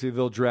record, obviously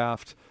they'll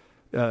draft,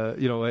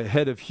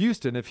 ahead of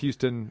Houston if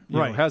Houston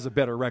has a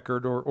better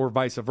record or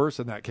vice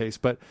versa in that case.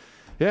 But,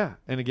 yeah,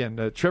 and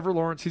again, Trevor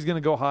Lawrence, he's going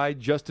to go high.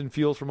 Justin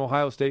Fields from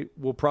Ohio State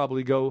will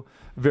probably go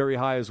very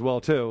high as well,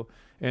 too.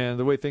 And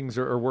the way things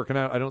are working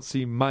out, I don't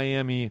see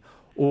Miami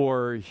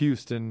or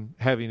Houston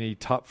having a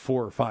top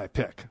 4 or 5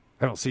 pick.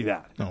 I don't see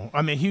that. No,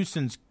 I mean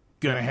Houston's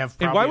going to have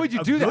probably and why would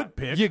you do that?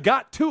 Pick. You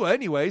got Tua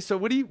anyway, so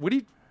what are you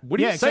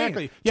saying?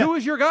 Exactly. Yeah.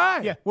 Tua's your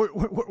guy. Yeah,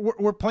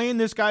 we're playing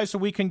this guy so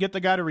we can get the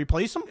guy to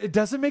replace him? It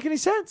doesn't make any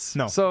sense.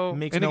 No, so it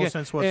makes no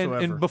sense whatsoever.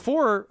 And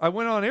before I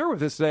went on air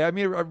with this today, I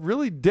mean, I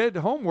really did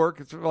homework.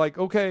 It's like,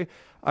 okay,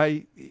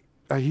 I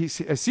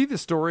see the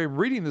story, I'm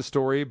reading the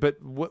story,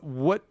 but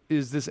what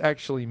does this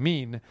actually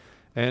mean?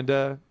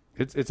 And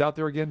it's out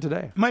there again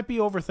today. Might be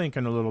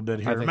overthinking a little bit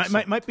here.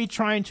 Might be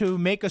trying to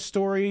make a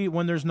story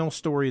when there's no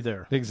story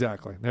there.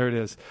 Exactly. There it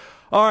is.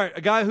 All right,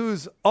 a guy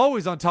who's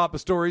always on top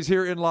of stories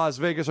here in Las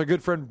Vegas, our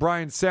good friend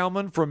Bryan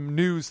Salmond from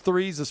News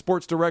 3, he's the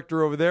sports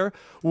director over there.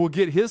 We'll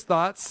get his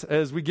thoughts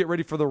as we get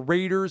ready for the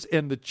Raiders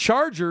and the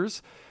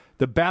Chargers,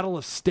 the battle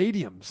of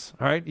stadiums.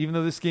 All right, even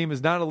though this game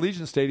is not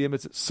Allegiant Stadium,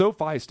 it's at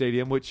SoFi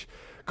Stadium, which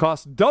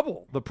costs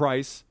double the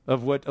price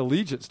of what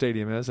Allegiant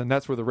Stadium is, and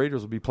that's where the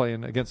Raiders will be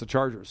playing against the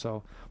Chargers.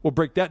 So we'll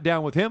break that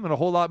down with him and a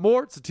whole lot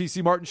more. It's the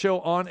T.C. Martin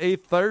Show on a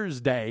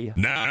Thursday.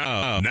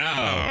 Now,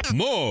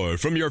 more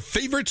from your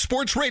favorite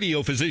sports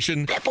radio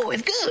physician. That boy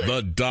is good.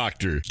 The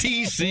Dr.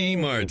 T.C.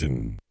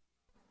 Martin.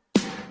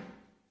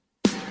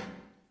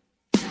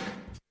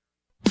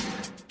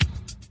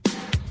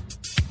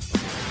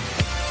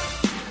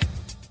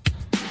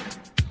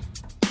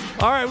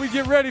 All right, we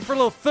get ready for a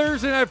little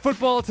Thursday Night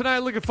Football tonight.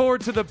 Looking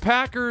forward to the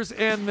Packers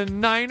and the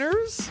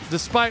Niners,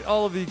 despite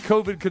all of the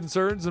COVID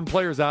concerns and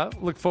players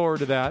out. Look forward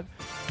to that.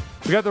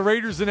 We got the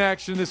Raiders in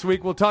action this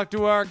week. We'll talk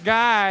to our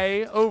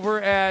guy over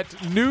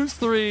at News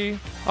 3,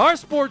 our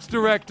sports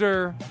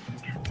director.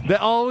 They're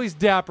always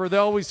dapper. They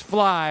always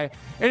fly.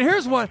 And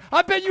here's one.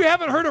 I bet you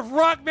haven't heard of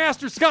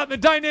Rockmaster Scott and the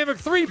Dynamic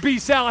 3,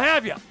 B-Sal,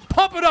 have you?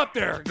 Pump it up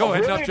there. Go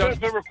ahead, really? Nuff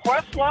The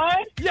request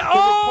line? Yeah. The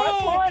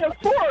request line? Of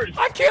course.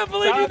 I can't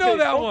believe you know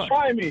that one. Don't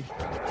try me.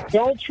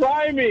 Don't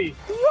try me.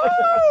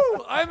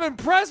 Woo! I'm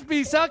impressed,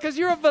 B-Sal, because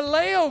you're a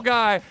Vallejo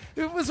guy.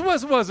 It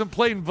wasn't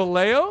playing in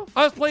Vallejo.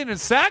 I was playing in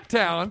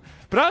Sacktown,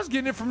 but I was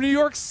getting it from New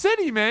York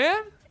City,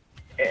 man.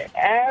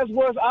 As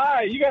was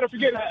I. You got to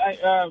forget,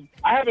 I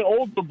have an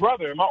older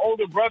brother. My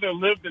older brother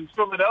lived in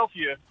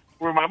Philadelphia,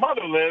 where my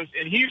mother lives,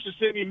 and he used to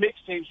send me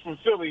mixtapes from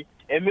Philly,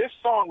 and this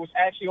song was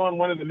actually on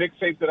one of the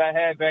mixtapes that I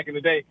had back in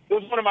the day. It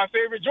was one of my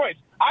favorite joints.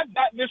 I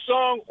got this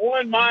song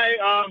on my,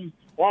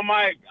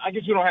 I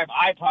guess we don't have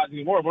iPods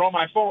anymore, but on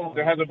my phone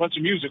that has a bunch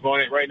of music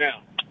on it right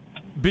now.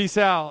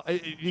 B-Sal,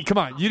 come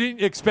on. You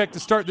didn't expect to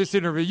start this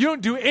interview. You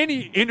don't do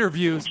any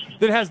interviews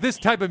that has this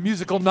type of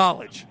musical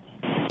knowledge.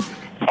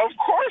 Of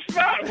course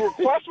not.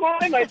 Request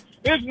line? Like,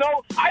 I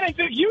didn't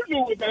think you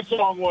knew what that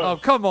song was. Oh,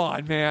 come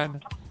on,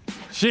 man.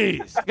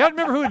 Jeez. You got to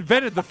remember who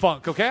invented the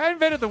funk, okay? I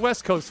invented the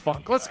West Coast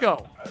funk. Let's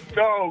go.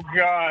 Oh,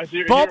 gosh.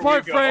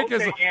 Ballpark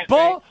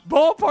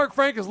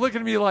Frank is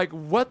looking at me like,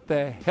 what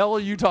the hell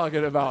are you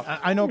talking about?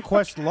 I know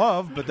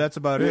Questlove, but that's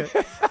about it.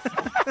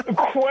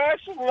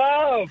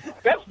 Questlove.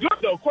 That's good,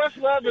 though.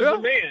 Questlove is a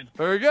man.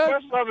 Very good.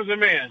 Questlove is a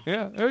man.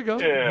 Yeah, there you go.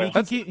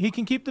 Yeah. He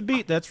can keep the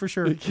beat, that's for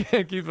sure. He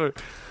can't keep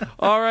it.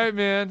 All right,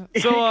 man.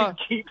 So,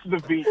 he keeps the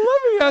beat.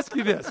 Let me ask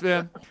you this,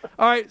 man.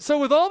 All right, so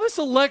with all this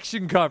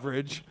election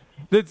coverage,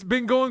 that's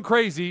been going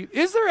crazy.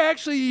 Is there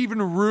actually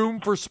even room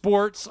for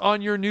sports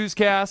on your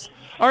newscast?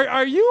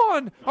 Are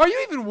you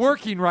even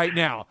working right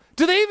now?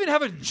 Do they even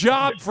have a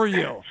job for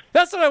you?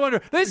 That's what I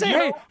wonder. They say,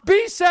 hey,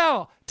 B.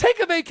 Sal, take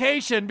a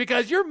vacation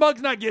because your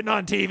mug's not getting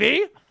on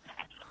TV.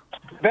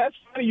 That's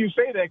funny you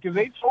say that because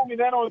they told me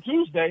that on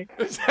Tuesday.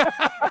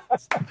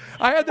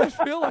 I had that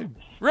feeling.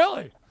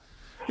 Really?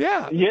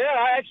 Yeah.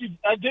 Yeah,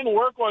 I didn't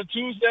work on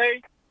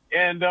Tuesday,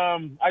 and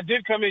I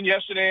did come in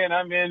yesterday, and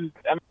I'm in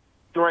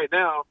right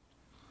now.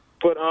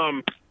 But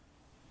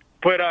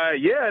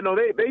yeah, no,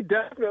 they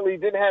definitely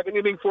didn't have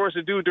anything for us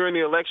to do during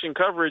the election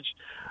coverage.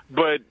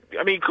 But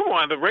I mean, come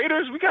on, the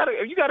Raiders, you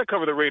gotta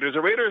cover the Raiders.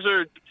 The Raiders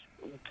are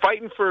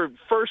fighting for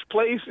first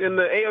place in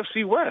the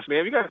AFC West,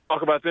 man. You got to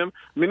talk about them.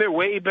 I mean, they're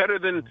way better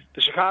than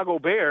the Chicago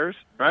Bears,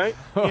 right?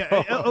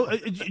 Yeah,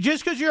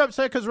 just because you're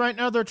upset because right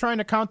now they're trying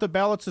to count the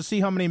ballots to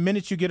see how many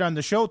minutes you get on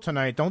the show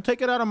tonight. Don't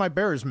take it out on my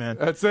Bears, man.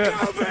 That's it.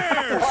 Go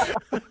Bears!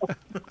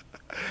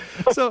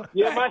 So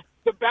yeah,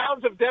 the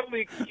ballots have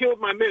definitely killed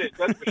my minutes,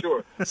 that's for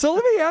sure. So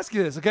let me ask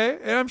you this, okay?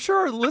 And I'm sure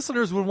our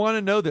listeners would want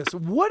to know this.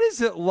 What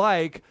is it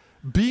like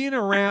being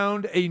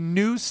around a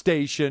news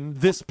station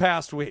this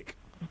past week?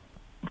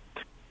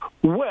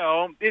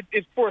 Well,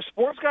 it's for a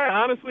sports guy,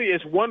 honestly,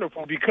 it's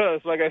wonderful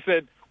because, like I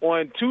said,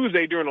 on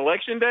Tuesday during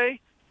Election Day,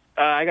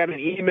 I got an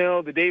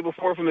email the day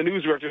before from the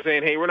news director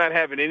saying, hey, we're not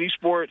having any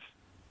sports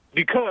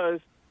because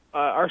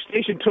our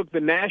station took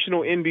the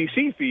national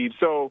NBC feed.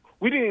 So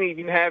we didn't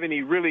even have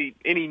any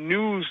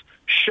news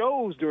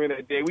shows during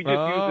that day. We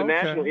just used the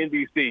national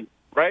NBC,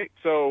 right?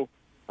 So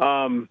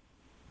I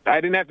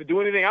didn't have to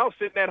do anything. I was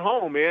sitting at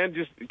home, man,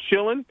 just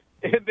chilling.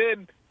 And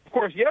then, of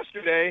course,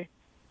 yesterday,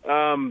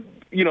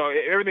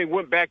 everything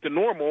went back to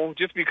normal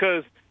just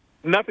because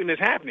nothing is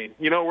happening.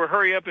 We're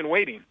hurry up and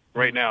waiting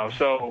right now.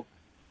 So,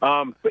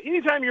 but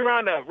anytime you're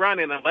around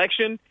an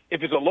election,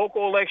 if it's a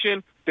local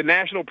election, the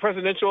national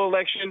presidential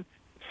election,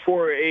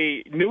 for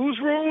a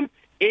newsroom,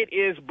 it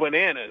is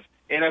bananas.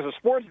 And as a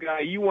sports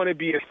guy, you want to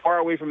be as far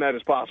away from that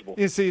as possible.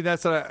 You see,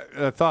 that's what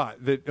I thought.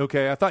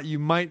 I thought you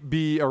might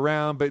be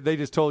around, but they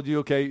just told you,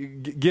 okay,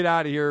 get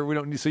out of here. We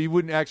don't need. So you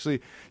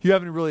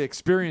haven't really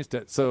experienced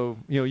it. So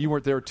you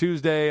weren't there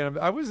Tuesday, and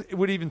I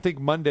would even think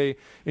Monday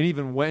and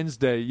even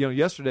Wednesday.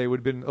 Yesterday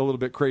would have been a little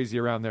bit crazy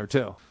around there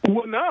too.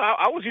 Well, no,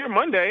 I was here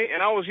Monday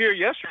and I was here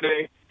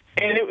yesterday,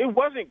 and it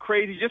wasn't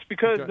crazy just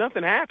because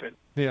nothing happened.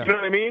 Yeah. You know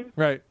what I mean?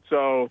 Right.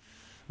 So.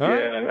 All yeah,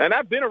 right. And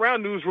I've been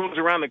around newsrooms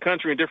around the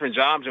country in different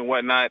jobs and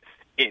whatnot,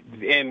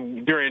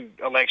 and during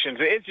elections,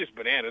 it's just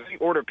bananas. You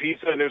order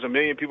pizza, and there's a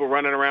million people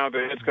running around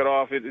with their heads cut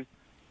off.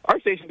 Our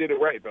station did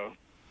it right, though.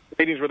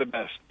 Ratings were the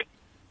best.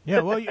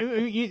 Yeah, well,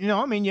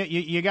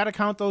 you got to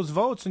count those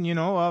votes, and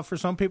for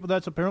some people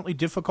that's apparently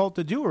difficult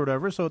to do or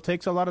whatever. So it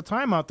takes a lot of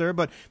time out there.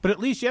 But at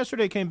least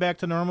yesterday came back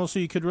to normal, so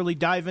you could really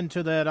dive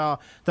into that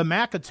the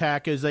Mac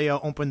attack as they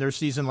opened their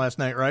season last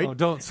night, right? Oh,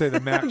 don't say the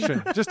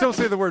Maction. Just don't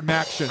say the word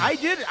Maction. I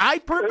did. I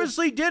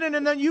purposely didn't,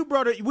 and then you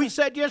brought it. We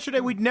said yesterday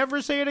we'd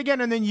never say it again,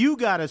 and then you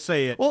got to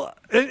say it. Well,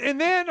 and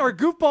then our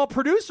goofball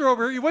producer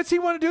over here, what's he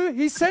want to do?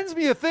 He sends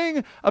me a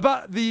thing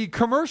about the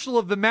commercial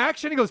of the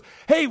Maction. He goes,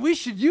 "Hey, we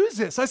should use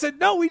this." I said,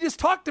 "No, we just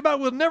talked about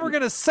we're never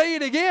going to say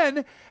it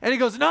again." And he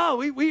goes, "No,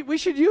 we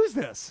should use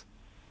this."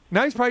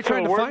 Now he's probably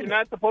trying to find it. You're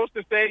not supposed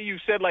to say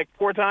you've said like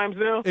 4 times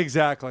now?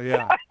 Exactly,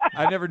 yeah.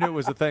 I never knew it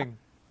was a thing.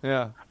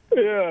 Yeah.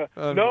 Yeah.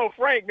 No,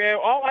 Frank, man,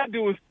 all I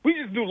do is we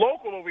just do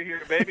local over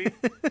here, baby.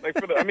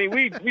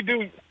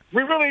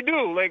 We really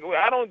do. Like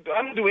I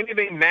don't do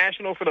anything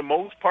national for the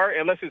most part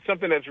unless it's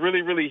something that's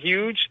really, really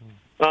huge.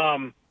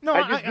 No,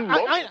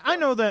 I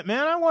know that,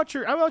 man. I watch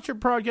your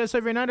podcast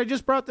every night. I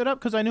just brought that up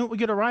because I knew it would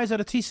get a rise out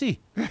of TC.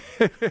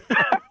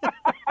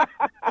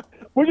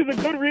 Which is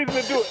a good reason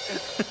to do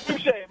it.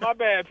 Touche. My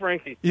bad,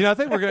 Frankie. I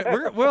think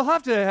we'll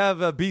have to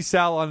have B.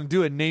 Sal on and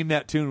do a Name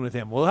That Tune with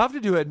him. We'll have to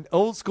do an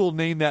old school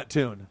Name That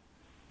Tune.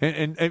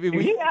 And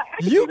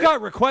you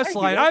got request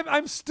line.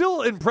 I'm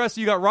still impressed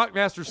you got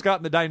Rockmaster Scott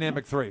and the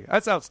Dynamic 3.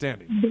 That's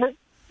outstanding.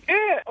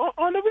 Yeah,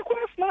 on the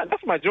request line.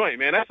 That's my joint,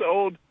 man. That's an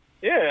old.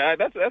 Yeah,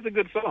 that's a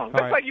good song.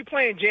 That's like you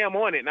playing Jam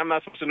on it, and I'm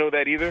not supposed to know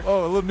that either.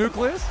 Oh, a little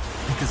Nucleus?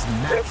 Because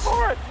Max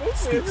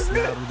speaks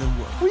louder than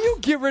words. Will you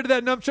get rid of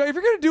that numb chuck? If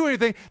you're going to do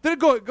anything, then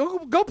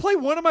go play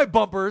one of my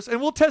bumpers,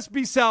 and we'll test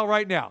B. Sal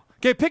right now.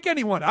 Okay, pick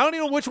any one. I don't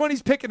even know which one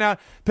he's picking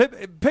out.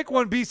 Pick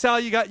one, B. Sal.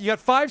 You got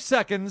 5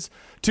 seconds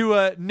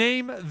to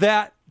name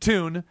that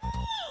tune.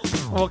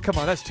 Oh, come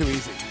on, that's too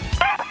easy.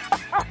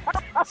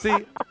 See?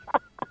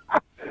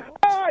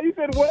 You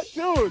said what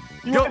tune?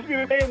 You asked me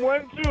to name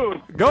one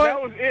tune. Go ahead.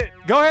 That was it.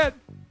 Go ahead.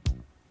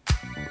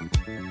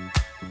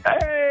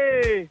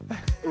 Hey,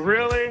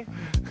 really?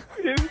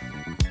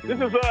 This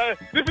is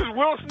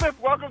Will Smith.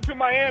 Welcome to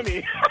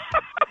Miami.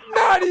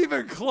 Not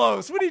even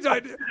close. What are you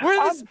doing?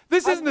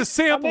 This isn't the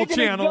sample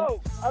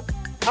channel. I'm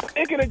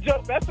making a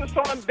joke. That's the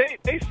song.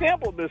 They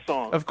sampled this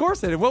song. Of course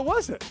they did. What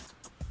was it?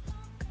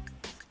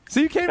 So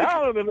you came.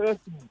 I don't know. Let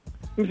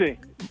me see.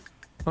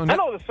 Oh, I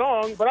know the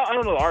song, but I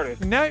don't know the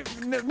artist. Now,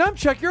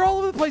 Numchuck, you're all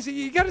over the place.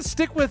 You got to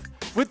stick with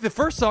the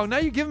first song. Now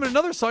you give him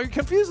another song. You're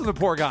confusing the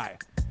poor guy.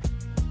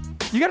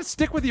 You got to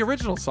stick with the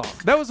original song.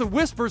 That was the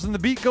whispers and the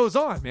beat goes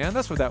on, man.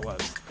 That's what that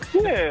was.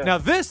 Yeah. Now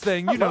this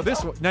thing, you know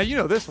this one. Now you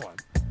know this one.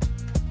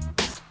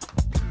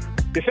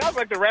 It sounds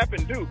like the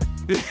rapping Duke.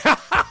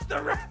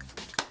 The rap.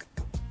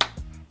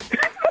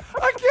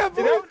 I can't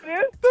believe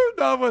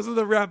that wasn't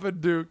the rapping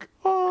Duke.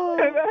 Oh.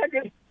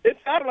 It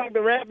sounded like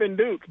the rapping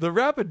Duke. The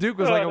rapping Duke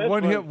was like a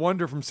one-hit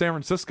wonder from San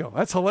Francisco.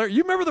 That's hilarious.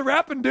 You remember the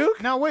rapping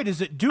Duke? Now wait,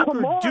 is it Duke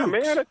or Duke?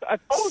 Man,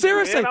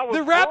 Seriously,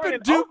 the rapping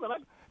Duke.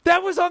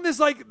 That was on this,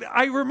 like,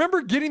 I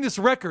remember getting this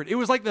record. It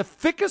was like the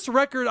thickest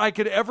record I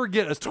could ever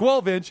get, a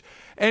 12-inch,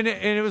 and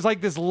it was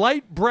like this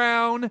light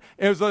brown.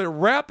 It was like a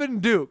Rappin'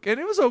 Duke, and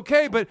it was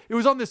okay, but it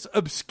was on this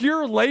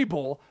obscure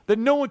label that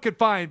no one could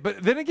find.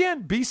 But then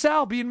again,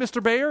 B-Sal being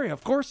Mr. Bay Area,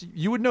 of course,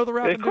 you would know the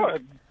Rappin'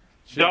 Duke.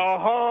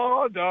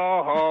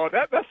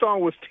 That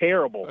song was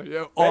terrible.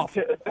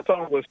 Awful. That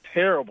song was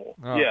terrible.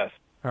 Oh. Yes.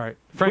 All right,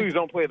 Frank, please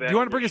don't play that. Do you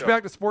want to bring us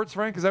back to sports,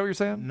 Frank? Is that what you're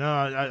saying?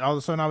 No, all of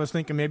a sudden I was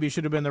thinking maybe it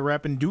should have been the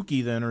Rappin'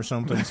 Dookie then or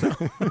something. So.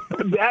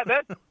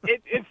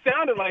 It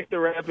sounded like the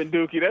rapping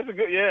Dookie. That's a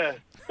good, yeah.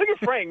 Look at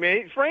Frank,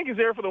 man. Frank is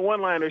there for the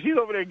one-liners. He's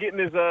over there getting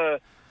his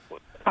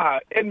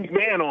Ed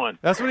McMahon on.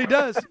 That's what he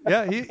does.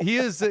 Yeah, he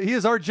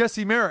is our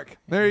Jesse Merrick.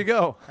 There you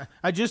go.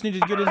 I just need to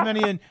get as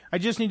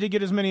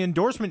many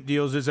endorsement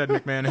deals as Ed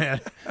McMahon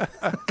had.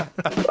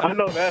 I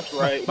know that's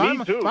right.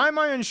 Me too. Buy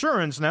my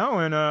insurance now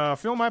and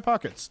fill my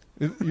pockets.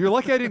 You're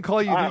lucky I didn't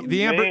call you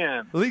the Amber.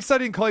 Man. At least I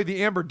didn't call you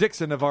the Amber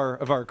Dixon of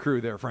our crew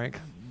there, Frank.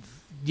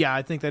 Yeah,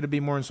 I think that'd be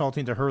more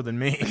insulting to her than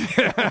me.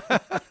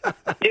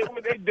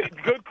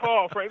 Good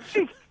call, Frank.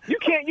 You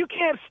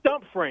can't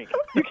stump Frank.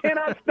 You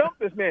cannot stump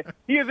this man.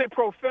 He is a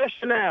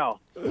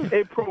professional.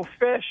 A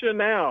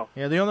professional.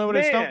 Yeah, the only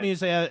way to stump me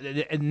is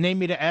name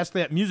me to Ask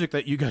That Music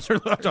that you guys are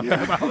talking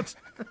about.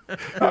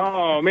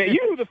 Oh man,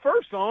 you knew the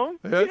first song.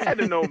 You had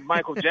to know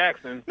Michael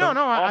Jackson. No,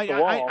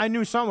 I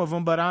knew some of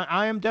them, but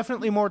I am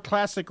definitely more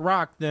classic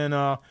rock than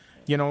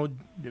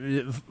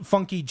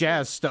funky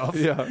jazz stuff.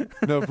 Yeah,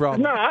 no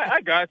problem. No,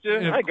 I got you.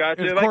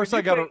 Of course,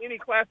 I got any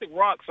classic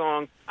rock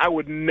song. I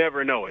would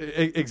never know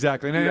it.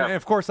 Exactly, and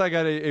of course, I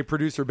got a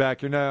producer back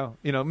here now.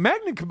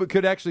 Magnan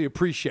could actually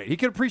appreciate. He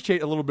could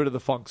appreciate a little bit of the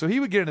funk, so he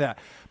would get into that.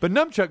 But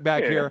Numchuck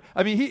back here,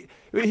 I mean,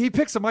 he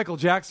picks a Michael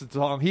Jackson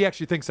song. He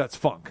actually thinks that's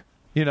funk.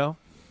 He's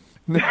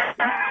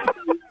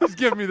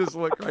giving me this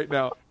look right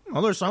now.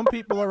 Well, there's some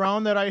people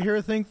around that I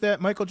hear think that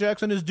Michael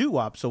Jackson is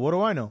doo-wop, so what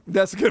do I know?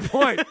 That's a good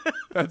point.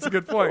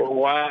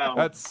 Wow.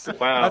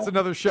 That's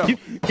another show.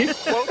 He's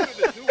closer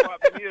to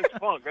doo-wop than he is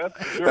funk. That's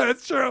for sure.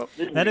 That's true.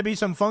 That'd be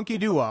some funky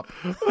doo-wop.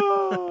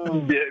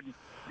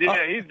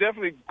 Yeah, he's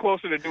definitely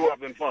closer to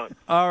doo-wop than funk.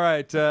 All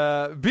right,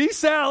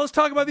 B-Sal, let's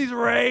talk about these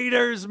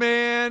Raiders,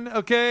 man.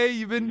 Okay,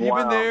 you've been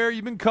there,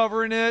 you've been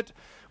covering it.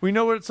 We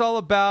know what it's all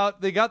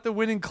about. They got the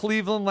win in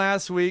Cleveland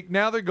last week.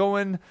 Now they're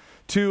going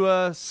to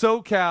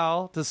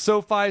SoCal, to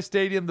SoFi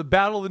Stadium, the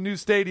battle of the new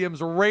stadiums,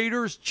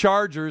 Raiders,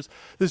 Chargers.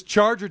 This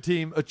Charger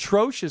team,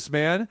 atrocious,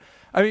 man.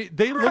 I mean,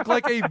 they look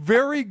like a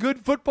very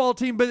good football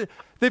team, but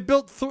they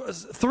built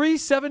three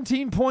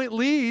 17-point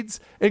leads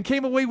and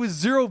came away with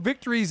 0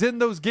 victories in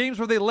those games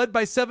where they led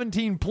by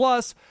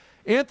 17+.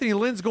 Anthony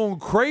Lynn's going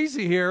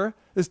crazy here.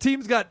 This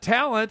team's got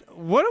talent.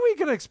 What are we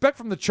going to expect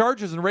from the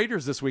Chargers and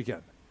Raiders this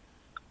weekend?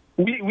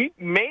 We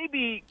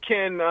maybe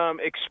can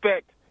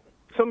expect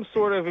some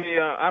sort of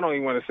I don't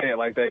even want to say it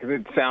like that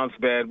because it sounds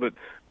bad, but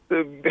I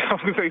was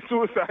going to say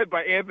suicide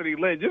by Anthony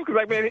Lynn. Just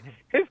because,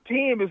 his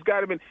team has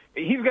got to be –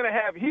 he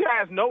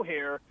has no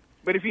hair,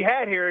 but if he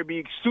had hair, it'd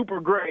be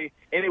super gray,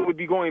 and it would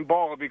be going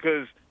bald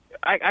because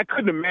I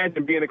couldn't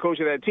imagine being the coach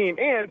of that team.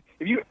 And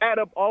if you add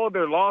up all of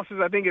their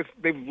losses, I think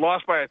they've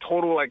lost by a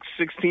total like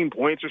 16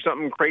 points or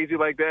something crazy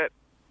like that.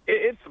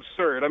 It's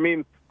absurd. I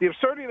mean, the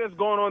absurdity that's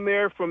going on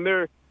there from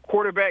their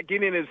quarterback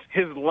getting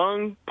his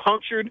lung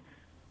punctured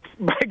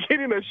by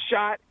getting a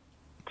shot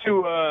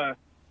to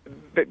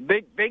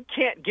they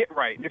can't get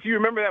right. If you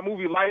remember that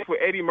movie Life with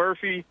Eddie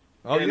Murphy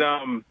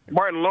and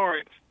Martin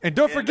Lawrence. And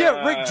don't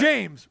forget Rick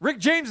James. Rick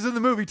James is in the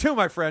movie too,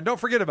 my friend. Don't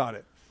forget about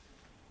it.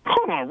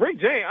 Hold on, Rick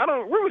James.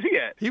 Where was he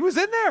at? He was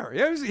in there.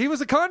 Yeah, he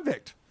was a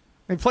convict.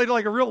 He played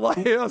like a real life.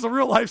 It was a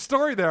real life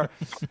story there.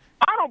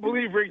 I don't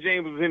believe Rick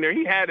James was in there.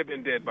 He had to have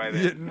been dead by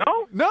then.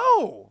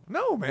 No,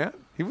 man.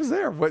 He was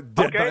there. What?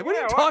 Dead by? What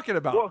are you talking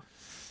about? Well,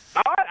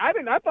 I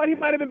didn't. I thought he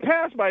might have been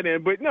passed by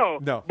then, but no.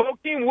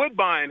 Bokeem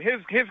Woodbine.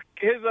 His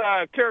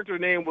character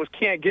name was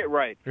Can't Get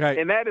Right,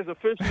 and that is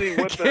officially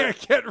what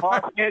the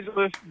Los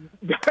Angeles.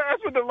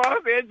 That's what the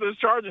Los Angeles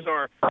Chargers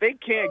are. They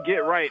can't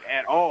get right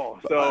at all.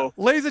 So,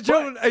 ladies and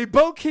gentlemen, a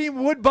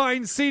Bokeem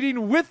Woodbine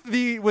seating with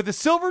the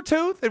silver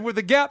tooth and with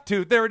the gap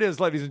tooth. There it is,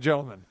 ladies and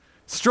gentlemen.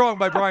 Strong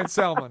by Bryan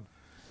Salmond.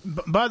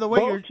 By the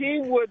way,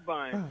 Bokeem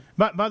Woodbine.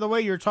 By the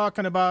way, you're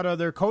talking about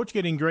their coach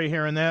getting gray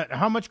hair and that.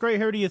 How much gray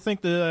hair do you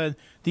think the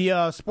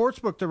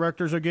sportsbook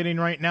directors are getting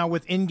right now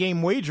with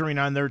in-game wagering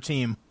on their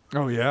team?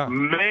 Oh yeah,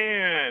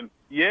 man,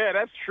 yeah,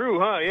 that's true,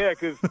 huh? Yeah,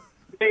 because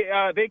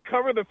they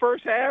cover the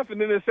first half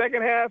and then the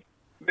second half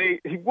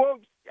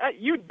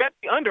you bet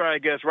the under, I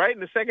guess, right,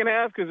 in the second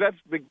half because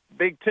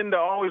they tend to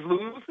always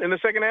lose in the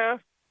second half.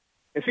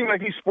 it seems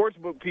like these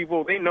sportsbook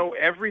people, they know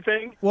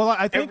everything. Well,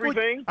 I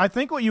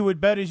think what you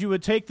would bet is you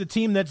would take the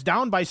team that's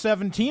down by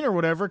 17 or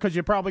whatever, because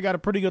you probably got a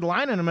pretty good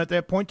line on them at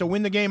that point to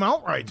win the game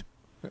outright.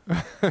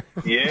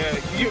 Yeah.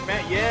 Could you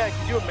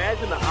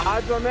imagine the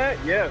odds on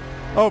that? Yeah.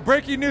 Oh,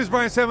 breaking news,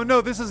 Bryan Salmond.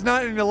 No, this is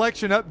not an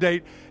election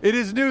update. It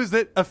is news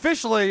that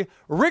officially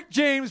Rick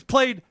James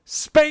played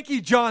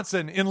Spanky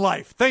Johnson in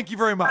life. Thank you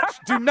very much.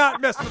 Do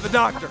not mess with the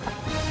doctor.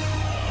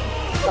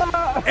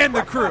 And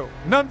the crew.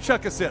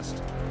 Nunchuck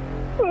assist.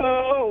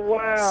 Oh,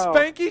 wow.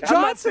 Spanky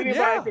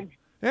Johnson,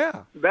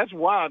 yeah. That's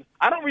wild.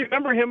 I don't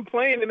remember him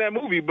playing in that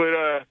movie, but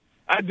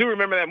I do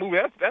remember that movie.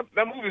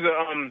 That movie's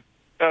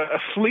a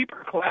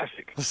sleeper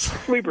classic.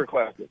 Sleeper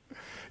classic.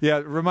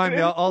 Yeah, remind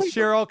me. I'll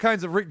share all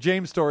kinds of Rick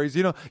James stories.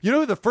 You know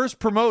who the first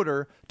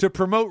promoter to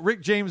promote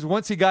Rick James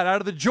once he got out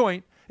of the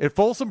joint at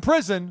Folsom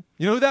Prison?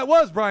 You know who that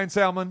was, Bryan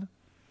Salmond?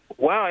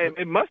 Wow,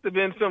 it must have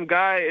been some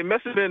guy. It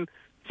must have been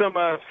some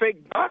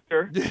fake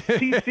doctor,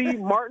 T.C.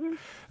 Martin.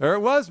 There it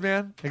was,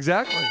 man.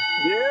 Exactly.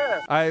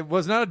 Yeah. I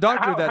was not a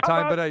doctor at that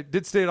time, but I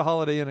did stay at a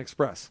Holiday Inn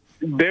Express.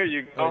 There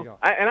you go.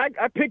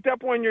 I picked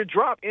up on your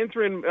drop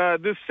entering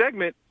this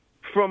segment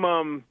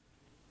from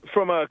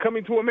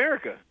Coming to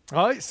America.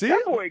 Oh, see?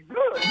 That boy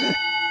good.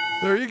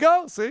 There you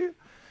go. See?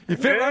 You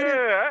fit right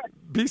in.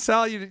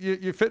 B-Sal,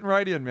 you're fitting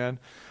right in, man.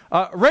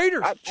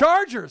 Raiders,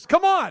 Chargers.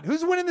 Come on.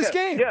 Who's winning this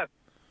game? Yeah.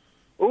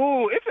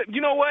 Ooh,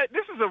 you know what?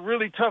 This is a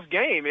really tough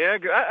game, man.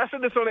 I said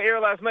this on the air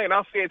last night, and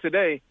I'll say it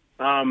today.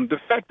 The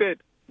fact that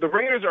the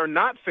Raiders are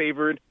not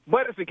favored,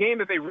 but it's a game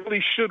that they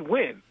really should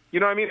win.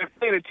 You know what I mean? They're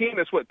playing a team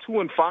that's,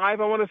 2-5, I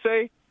want to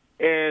say.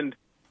 And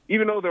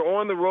even though they're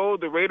on the road,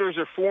 the Raiders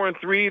are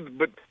 4-3,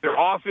 but their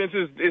offense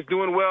is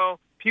doing well.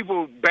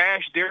 People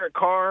bash Derek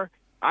Carr.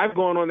 I've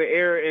gone on the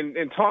air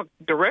and talked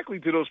directly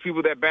to those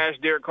people that bash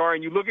Derek Carr,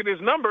 and you look at his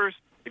numbers.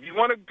 If you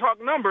want to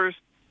talk numbers,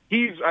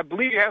 I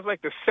believe he has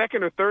like the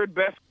second or third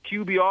best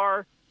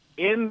QBR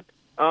in,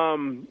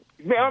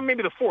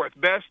 maybe the fourth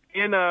best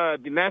in the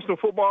National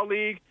Football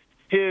League.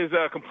 His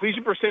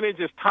completion percentage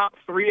is top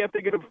 3, I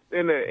think,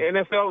 in the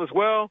NFL as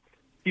well.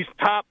 He's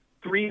top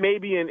 3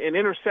 maybe in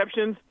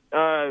interceptions.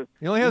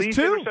 He only has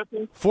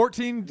 2,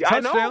 14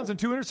 touchdowns and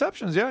 2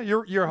 interceptions. Yeah,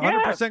 you're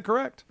 100%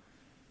 correct.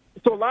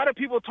 So a lot of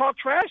people talk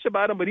trash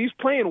about him, but he's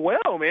playing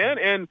well, man,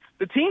 and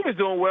the team is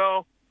doing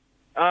well.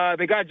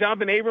 They got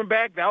Jonathan Abram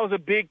back. That was a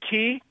big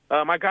key.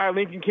 My guy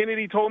Lincoln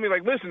Kennedy told me,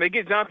 listen, they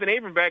get Jonathan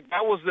Abram back.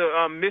 That was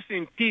the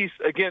missing piece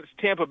against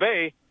Tampa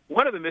Bay,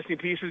 one of the missing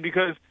pieces,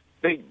 because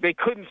they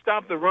couldn't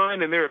stop the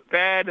run, and they're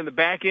bad in the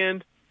back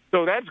end.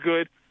 So that's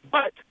good.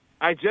 But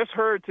I just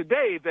heard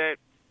today that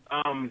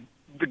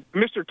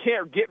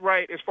Mr. Get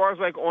Right, as far as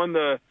on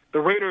the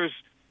Raiders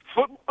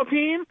football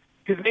team,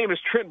 his name is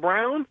Trent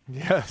Brown.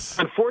 Yes.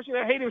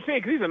 Unfortunately, I hate him saying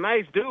it because he's a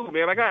nice dude,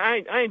 man.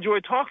 I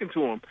enjoy talking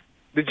to him,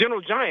 the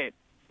Gentle Giant.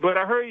 But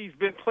I heard he's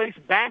been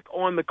placed back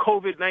on the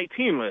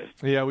COVID-19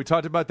 list. Yeah, we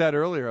talked about that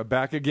earlier.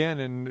 Back again,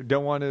 and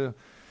don't want to,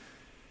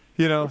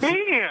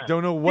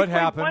 don't know what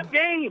happened. One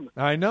game.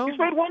 I know. He's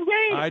played one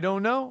game. I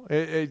don't know.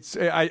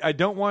 I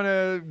don't want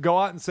to go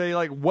out and say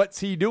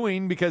what's he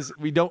doing, because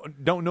we don't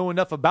know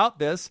enough about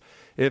this.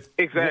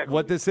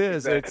 What this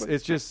is,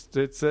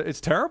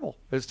 it's terrible.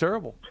 It's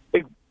terrible.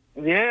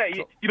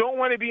 You don't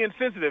want to be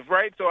insensitive,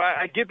 right? So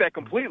I get that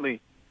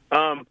completely.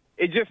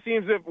 It just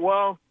seems that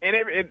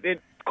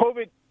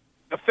COVID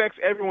affects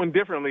everyone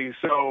differently.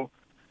 So,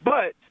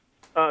 but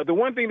the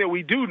one thing that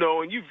we do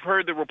know, and you've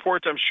heard the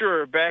reports, I'm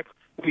sure, back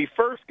when he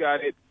first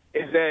got it,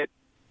 is that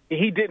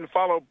he didn't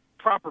follow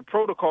proper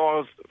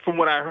protocols, from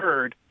what I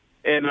heard,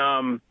 and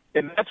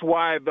that's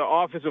why the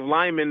offensive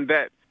linemen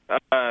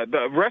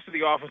the rest of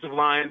the offensive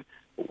line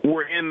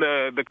were in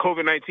the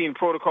COVID-19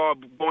 protocol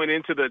going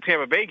into the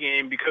Tampa Bay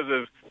game because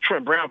of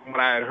Trent Brown, from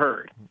what I had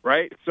heard,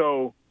 right?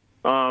 So,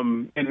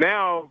 and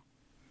now,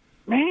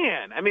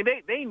 man, I mean,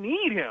 they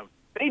need him.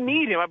 They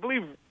need him. I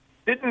believe,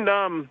 didn't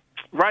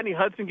Rodney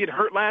Hudson get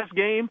hurt last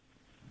game?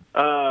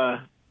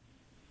 I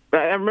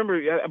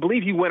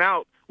believe he went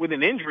out with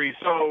an injury.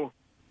 So,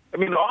 I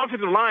mean, the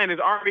offensive line has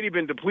already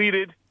been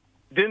depleted.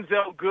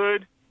 Denzel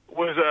Good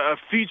was a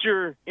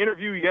feature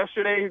interview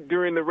yesterday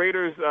during the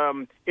Raiders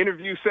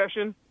interview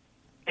session,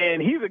 and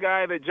he's a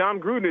guy that John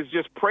Gruden is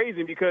just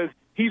praising because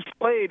he's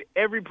played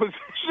every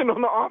position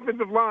on the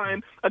offensive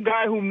line. A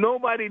guy whom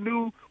nobody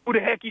knew who the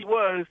heck he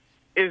was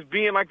is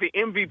being like the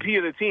MVP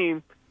of the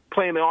team,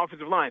 playing the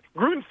offensive line.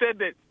 Gruden said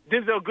that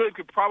Denzel Good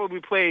could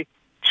probably play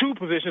 2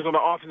 positions on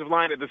the offensive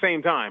line at the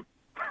same time.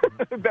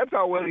 That's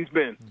how well he's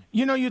been.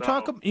 You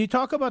talk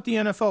about the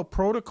NFL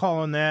protocol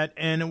on that,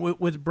 and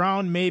with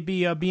Brown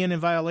maybe being in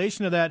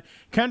violation of that.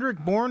 Kendrick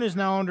Bourne is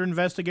now under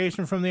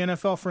investigation from the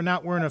NFL for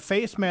not wearing a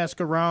face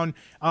mask around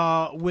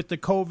with the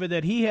COVID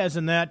that he has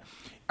in that.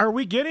 Are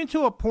we getting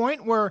to a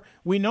point where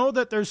we know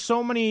that there's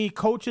so many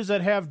coaches that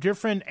have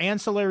different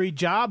ancillary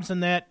jobs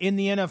and that in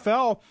the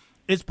NFL,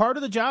 Is part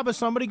of the job of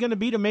somebody going to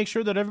be to make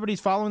sure that everybody's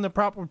following the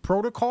proper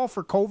protocol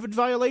for COVID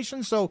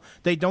violations so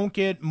they don't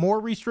get more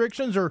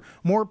restrictions or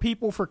more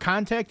people for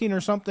contacting or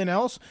something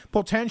else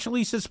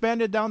potentially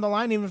suspended down the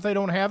line, even if they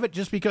don't have it,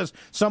 just because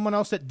someone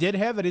else that did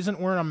have it isn't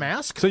wearing a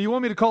mask? So you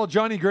want me to call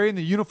Johnny Gray and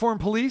the uniform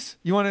police?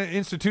 You want to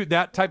institute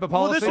that type of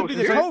policy? Well, this would be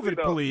the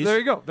COVID police. There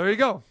you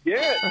go.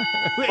 Yeah.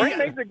 Frank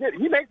makes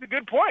a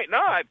good point.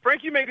 No,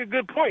 Frank, you make a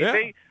good point.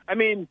 Yeah.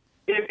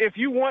 If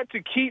you want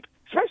to keep,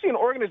 especially an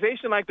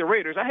organization like the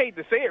Raiders, I hate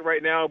to say it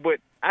right now, but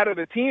out of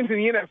the teams in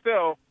the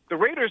NFL, the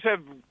Raiders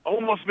have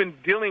almost been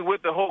dealing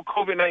with the whole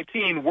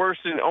COVID-19 worse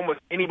than almost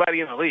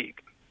anybody in the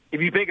league,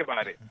 if you think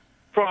about it.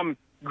 From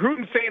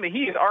Gruden saying that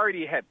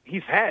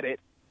he's had it,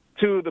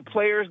 to the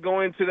players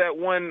going to that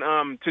one,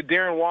 to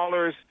Darren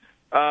Waller's,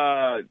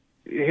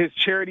 his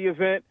charity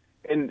event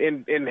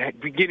and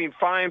getting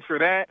fined for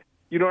that.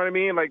 You know what I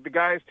mean? Like the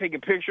guys taking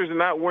pictures and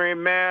not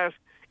wearing masks,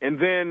 and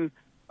then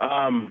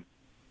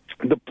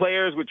the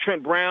players with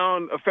Trent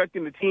Brown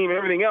affecting the team and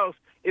everything else.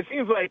 It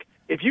seems like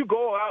if you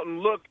go out and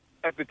look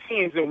at the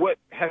teams and what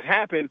has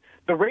happened,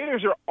 the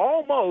Raiders are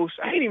almost,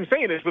 I hate even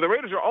saying this, but the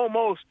Raiders are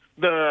almost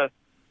the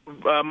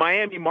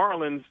Miami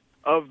Marlins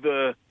of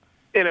the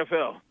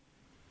NFL.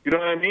 You know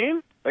what I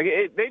mean?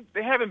 Like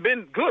they haven't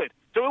been good.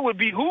 So it would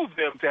behoove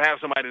them to have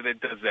somebody that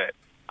does that,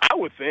 I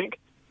would think,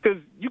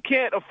 because you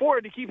can't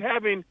afford to keep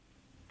having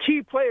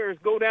key players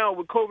go down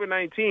with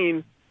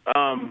COVID-19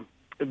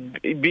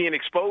 being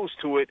exposed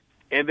to it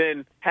and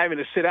then having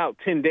to sit out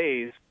 10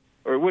 days,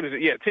 or what is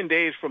it? Yeah, 10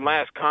 days from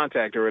last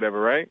contact or whatever,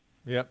 right?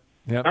 Yep.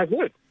 Not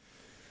good.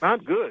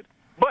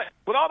 But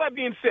with all that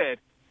being said,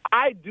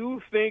 I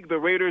do think the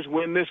Raiders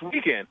win this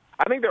weekend.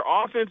 I think their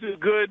offense is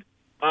good.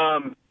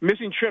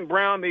 Missing Trent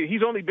Brown,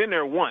 he's only been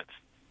there once.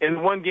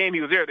 In one game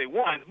he was there, they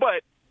won,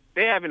 but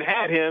they haven't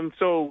had him,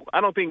 so I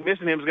don't think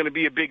missing him is going to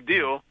be a big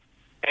deal.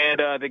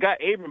 And they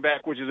got Abram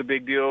back, which is a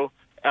big deal.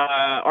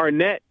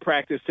 Arnett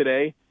practiced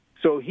today,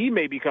 so he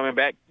may be coming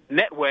back.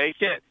 Netway,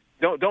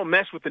 don't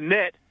mess with the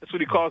net. That's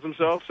what he calls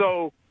himself.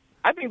 So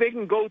I think they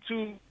can go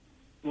to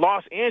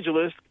Los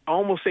Angeles. I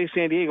almost say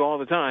San Diego all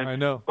the time. I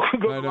know.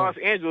 To Los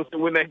Angeles to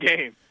win that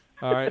game.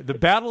 All right, the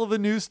battle of the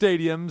new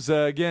stadiums.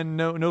 Again,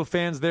 no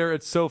fans there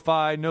at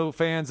SoFi, no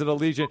fans at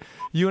Allegiant.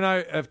 You and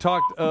I have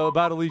talked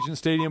about Allegiant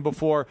Stadium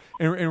before.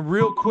 And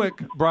real quick,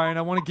 Bryan,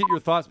 I want to get your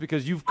thoughts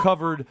because you've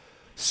covered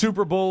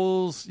Super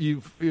Bowls.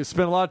 You've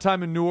spent a lot of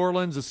time in New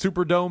Orleans, the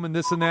Superdome, and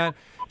this and that.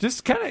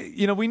 Just kind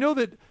of, we know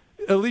that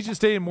Allegiant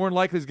Stadium more than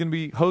likely is going to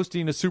be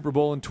hosting a Super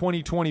Bowl in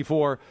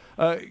 2024.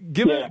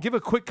 Give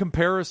a quick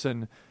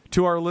comparison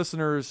to our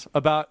listeners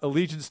about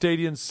Allegiant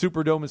Stadium,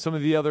 Superdome, and some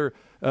of the other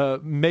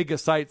mega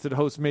sites that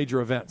host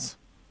major events.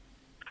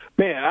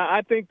 Man,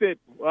 I think that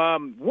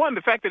one,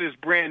 the fact that it's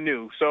brand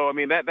new. So I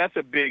mean that's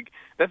a big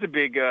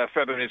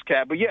feather in his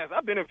cap. But yes,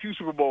 I've been to a few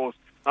Super Bowls.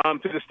 To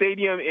the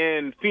stadium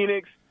in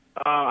Phoenix.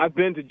 I've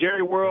been to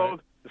Jerry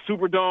World, the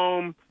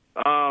Superdome.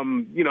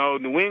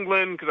 New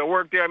England because I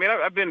worked there. I mean,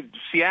 I've been to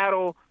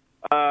Seattle.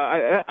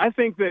 I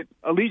think that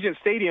Allegiant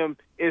Stadium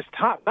is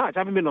top notch. I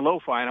haven't been to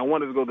Lo-Fi, and I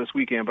wanted to go this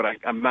weekend, but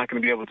I'm not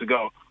going to be able to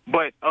go.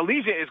 But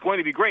Allegiant is going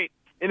to be great.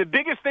 And the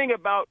biggest thing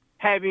about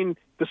having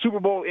the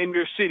Super Bowl in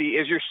your city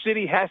is your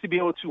city has to be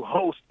able to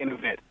host an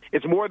event.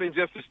 It's more than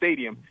just a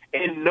stadium.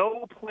 And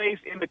no place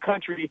in the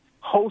country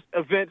hosts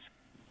events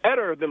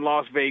better than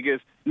Las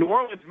Vegas. New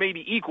Orleans may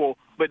be equal,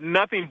 but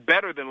nothing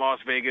better than Las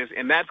Vegas,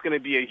 and that's going to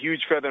be a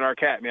huge feather in our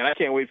cap, man. I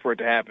can't wait for it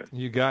to happen.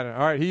 You got it.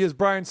 All right, he is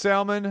Bryan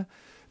Salmond,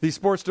 the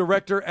sports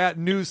director at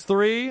News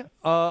 3.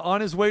 On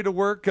his way to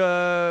work,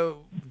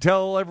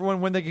 tell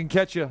everyone when they can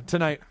catch you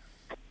tonight.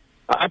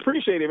 I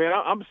appreciate it, man.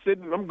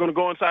 I'm going to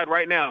go inside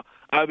right now.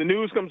 The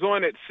news comes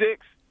on at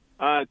 6,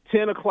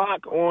 10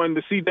 o'clock on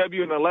the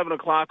CW, and 11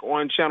 o'clock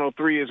on Channel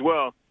 3 as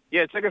well.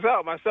 Yeah, check us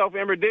out. Myself,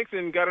 Amber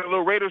Dixon, got a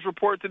little Raiders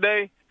report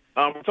today.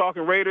 We're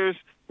talking Raiders,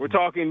 we're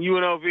talking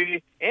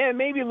UNLV, and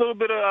maybe a little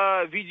bit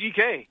of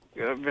VGK.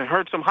 I've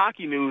heard some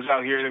hockey news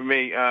out here that we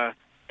may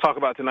talk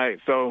about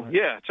tonight. So,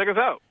 yeah, check us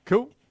out.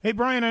 Cool. Hey,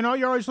 Bryan, I know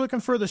you're always looking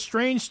for the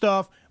strange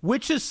stuff.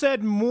 Which is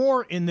said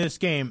more in this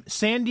game,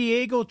 San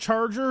Diego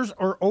Chargers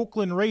or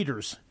Oakland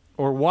Raiders?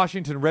 Or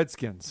Washington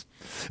Redskins.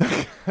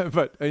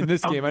 But in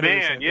this game, I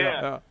man,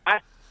 yeah.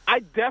 I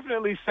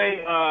definitely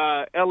say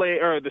L.A.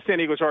 or the San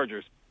Diego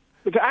Chargers.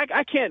 Because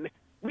I can't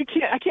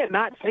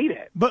not say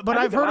that. But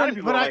I've heard,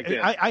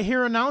 I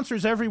hear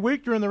announcers every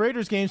week during the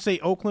Raiders game say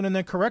Oakland and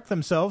then correct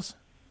themselves.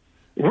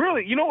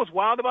 Really? You know what's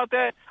wild about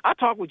that? I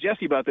talked with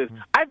Jesse about this.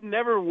 I've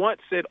never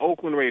once said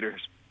Oakland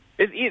Raiders.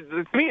 To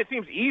me, it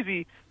seems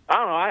easy. I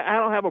don't know. I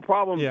don't have a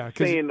problem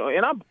saying,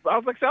 and I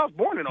was like, I was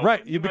born in Oakland.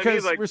 Right,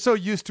 because we're so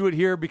used to it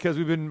here because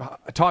we've been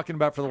talking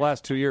about it for the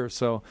last 2 years.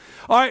 So,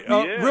 all right,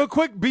 real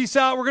quick, peace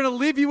out. We're going to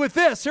leave you with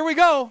this. Here we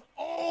go.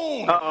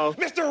 Oh,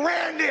 Mr.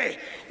 Randy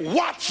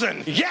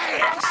Watson.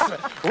 Yes,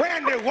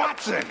 Randy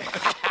Watson.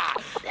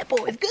 That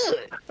boy is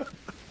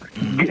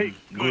good.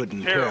 Good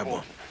and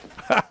terrible.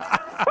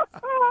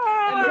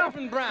 And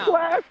Reverend Brown.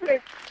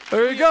 Classic.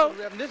 There you go.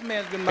 This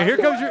man's been And here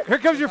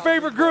comes your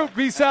favorite group,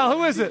 B-Sal.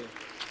 Who is it?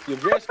 You're a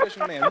very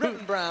special man.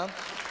 Reverend Brown.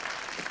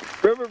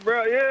 Reverend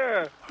Brown,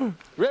 yeah.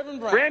 Reverend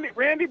Bryan.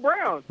 Randy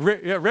Brown.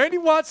 Randy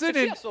Watson,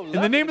 and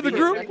the name of the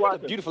group?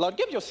 Beautiful.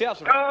 Give yourself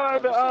some.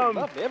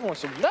 Lovely. Everyone's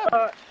so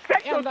lovely.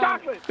 Sexual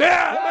Chocolate.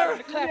 Yeah!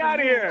 Get me out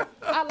of here.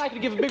 I'd like to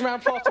give a big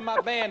round of applause to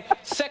my band,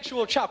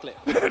 Sexual Chocolate.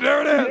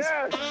 There it is.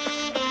 Yes.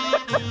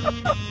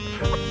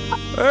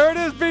 There it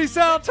is,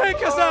 B-Sal. Take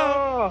us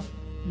out.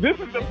 This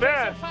is the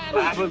best.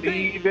 I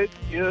believe it.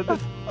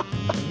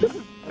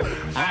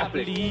 I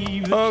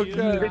believe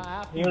Okay.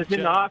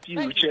 In our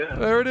future.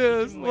 There it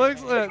is.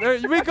 There,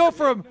 we go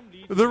from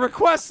the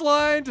request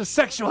line to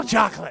Sexual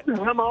Chocolate.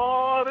 I'm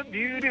all the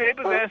beauty they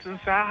possess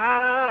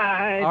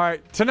inside. All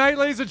right. Tonight,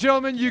 ladies and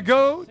gentlemen, you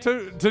go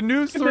to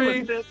News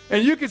 3,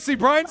 and you can see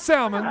Bryan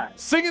Salmond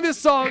singing this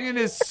song in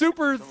his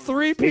super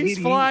three-piece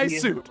fly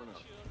suit.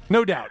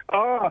 No doubt.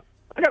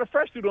 I got a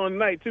fresh suit on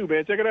tonight, too,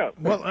 man. Check it out.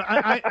 Well,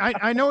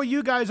 I know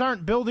you guys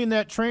aren't building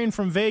that train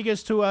from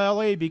Vegas to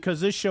L.A.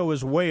 because this show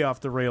is way off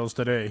the rails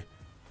today.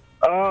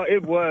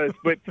 It was,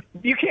 but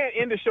you can't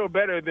end the show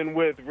better than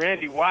with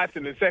Randy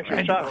Watson and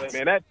Sexual Chocolate,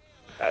 man.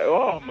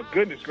 Oh, my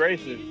goodness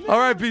gracious. All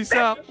right, peace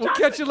out. We'll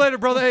catch you later,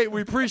 brother. Hey,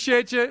 we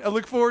appreciate you. I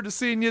look forward to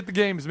seeing you at the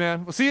games,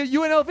 man. We'll see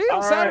you at UNLV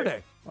on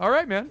Saturday. All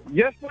right, man.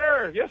 Yes,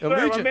 sir. Yes, sir.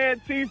 Allegiant. My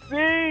man,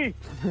 TC.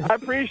 I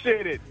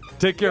appreciate it.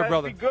 Take care, You guys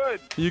brother. Be good.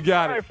 You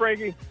got All it. right,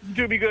 Frankie. You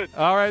do be good.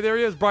 All right, there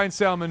he is, Bryan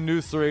Salmond,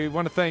 News 3.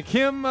 Want to thank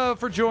him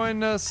for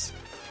joining us.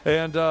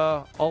 And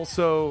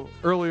also,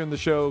 earlier in the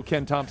show,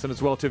 Ken Thompson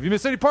as well, too. If you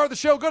missed any part of the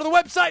show, go to the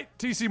website,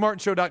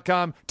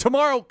 tcmartinshow.com.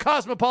 Tomorrow,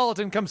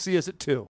 Cosmopolitan. Come see us at 2.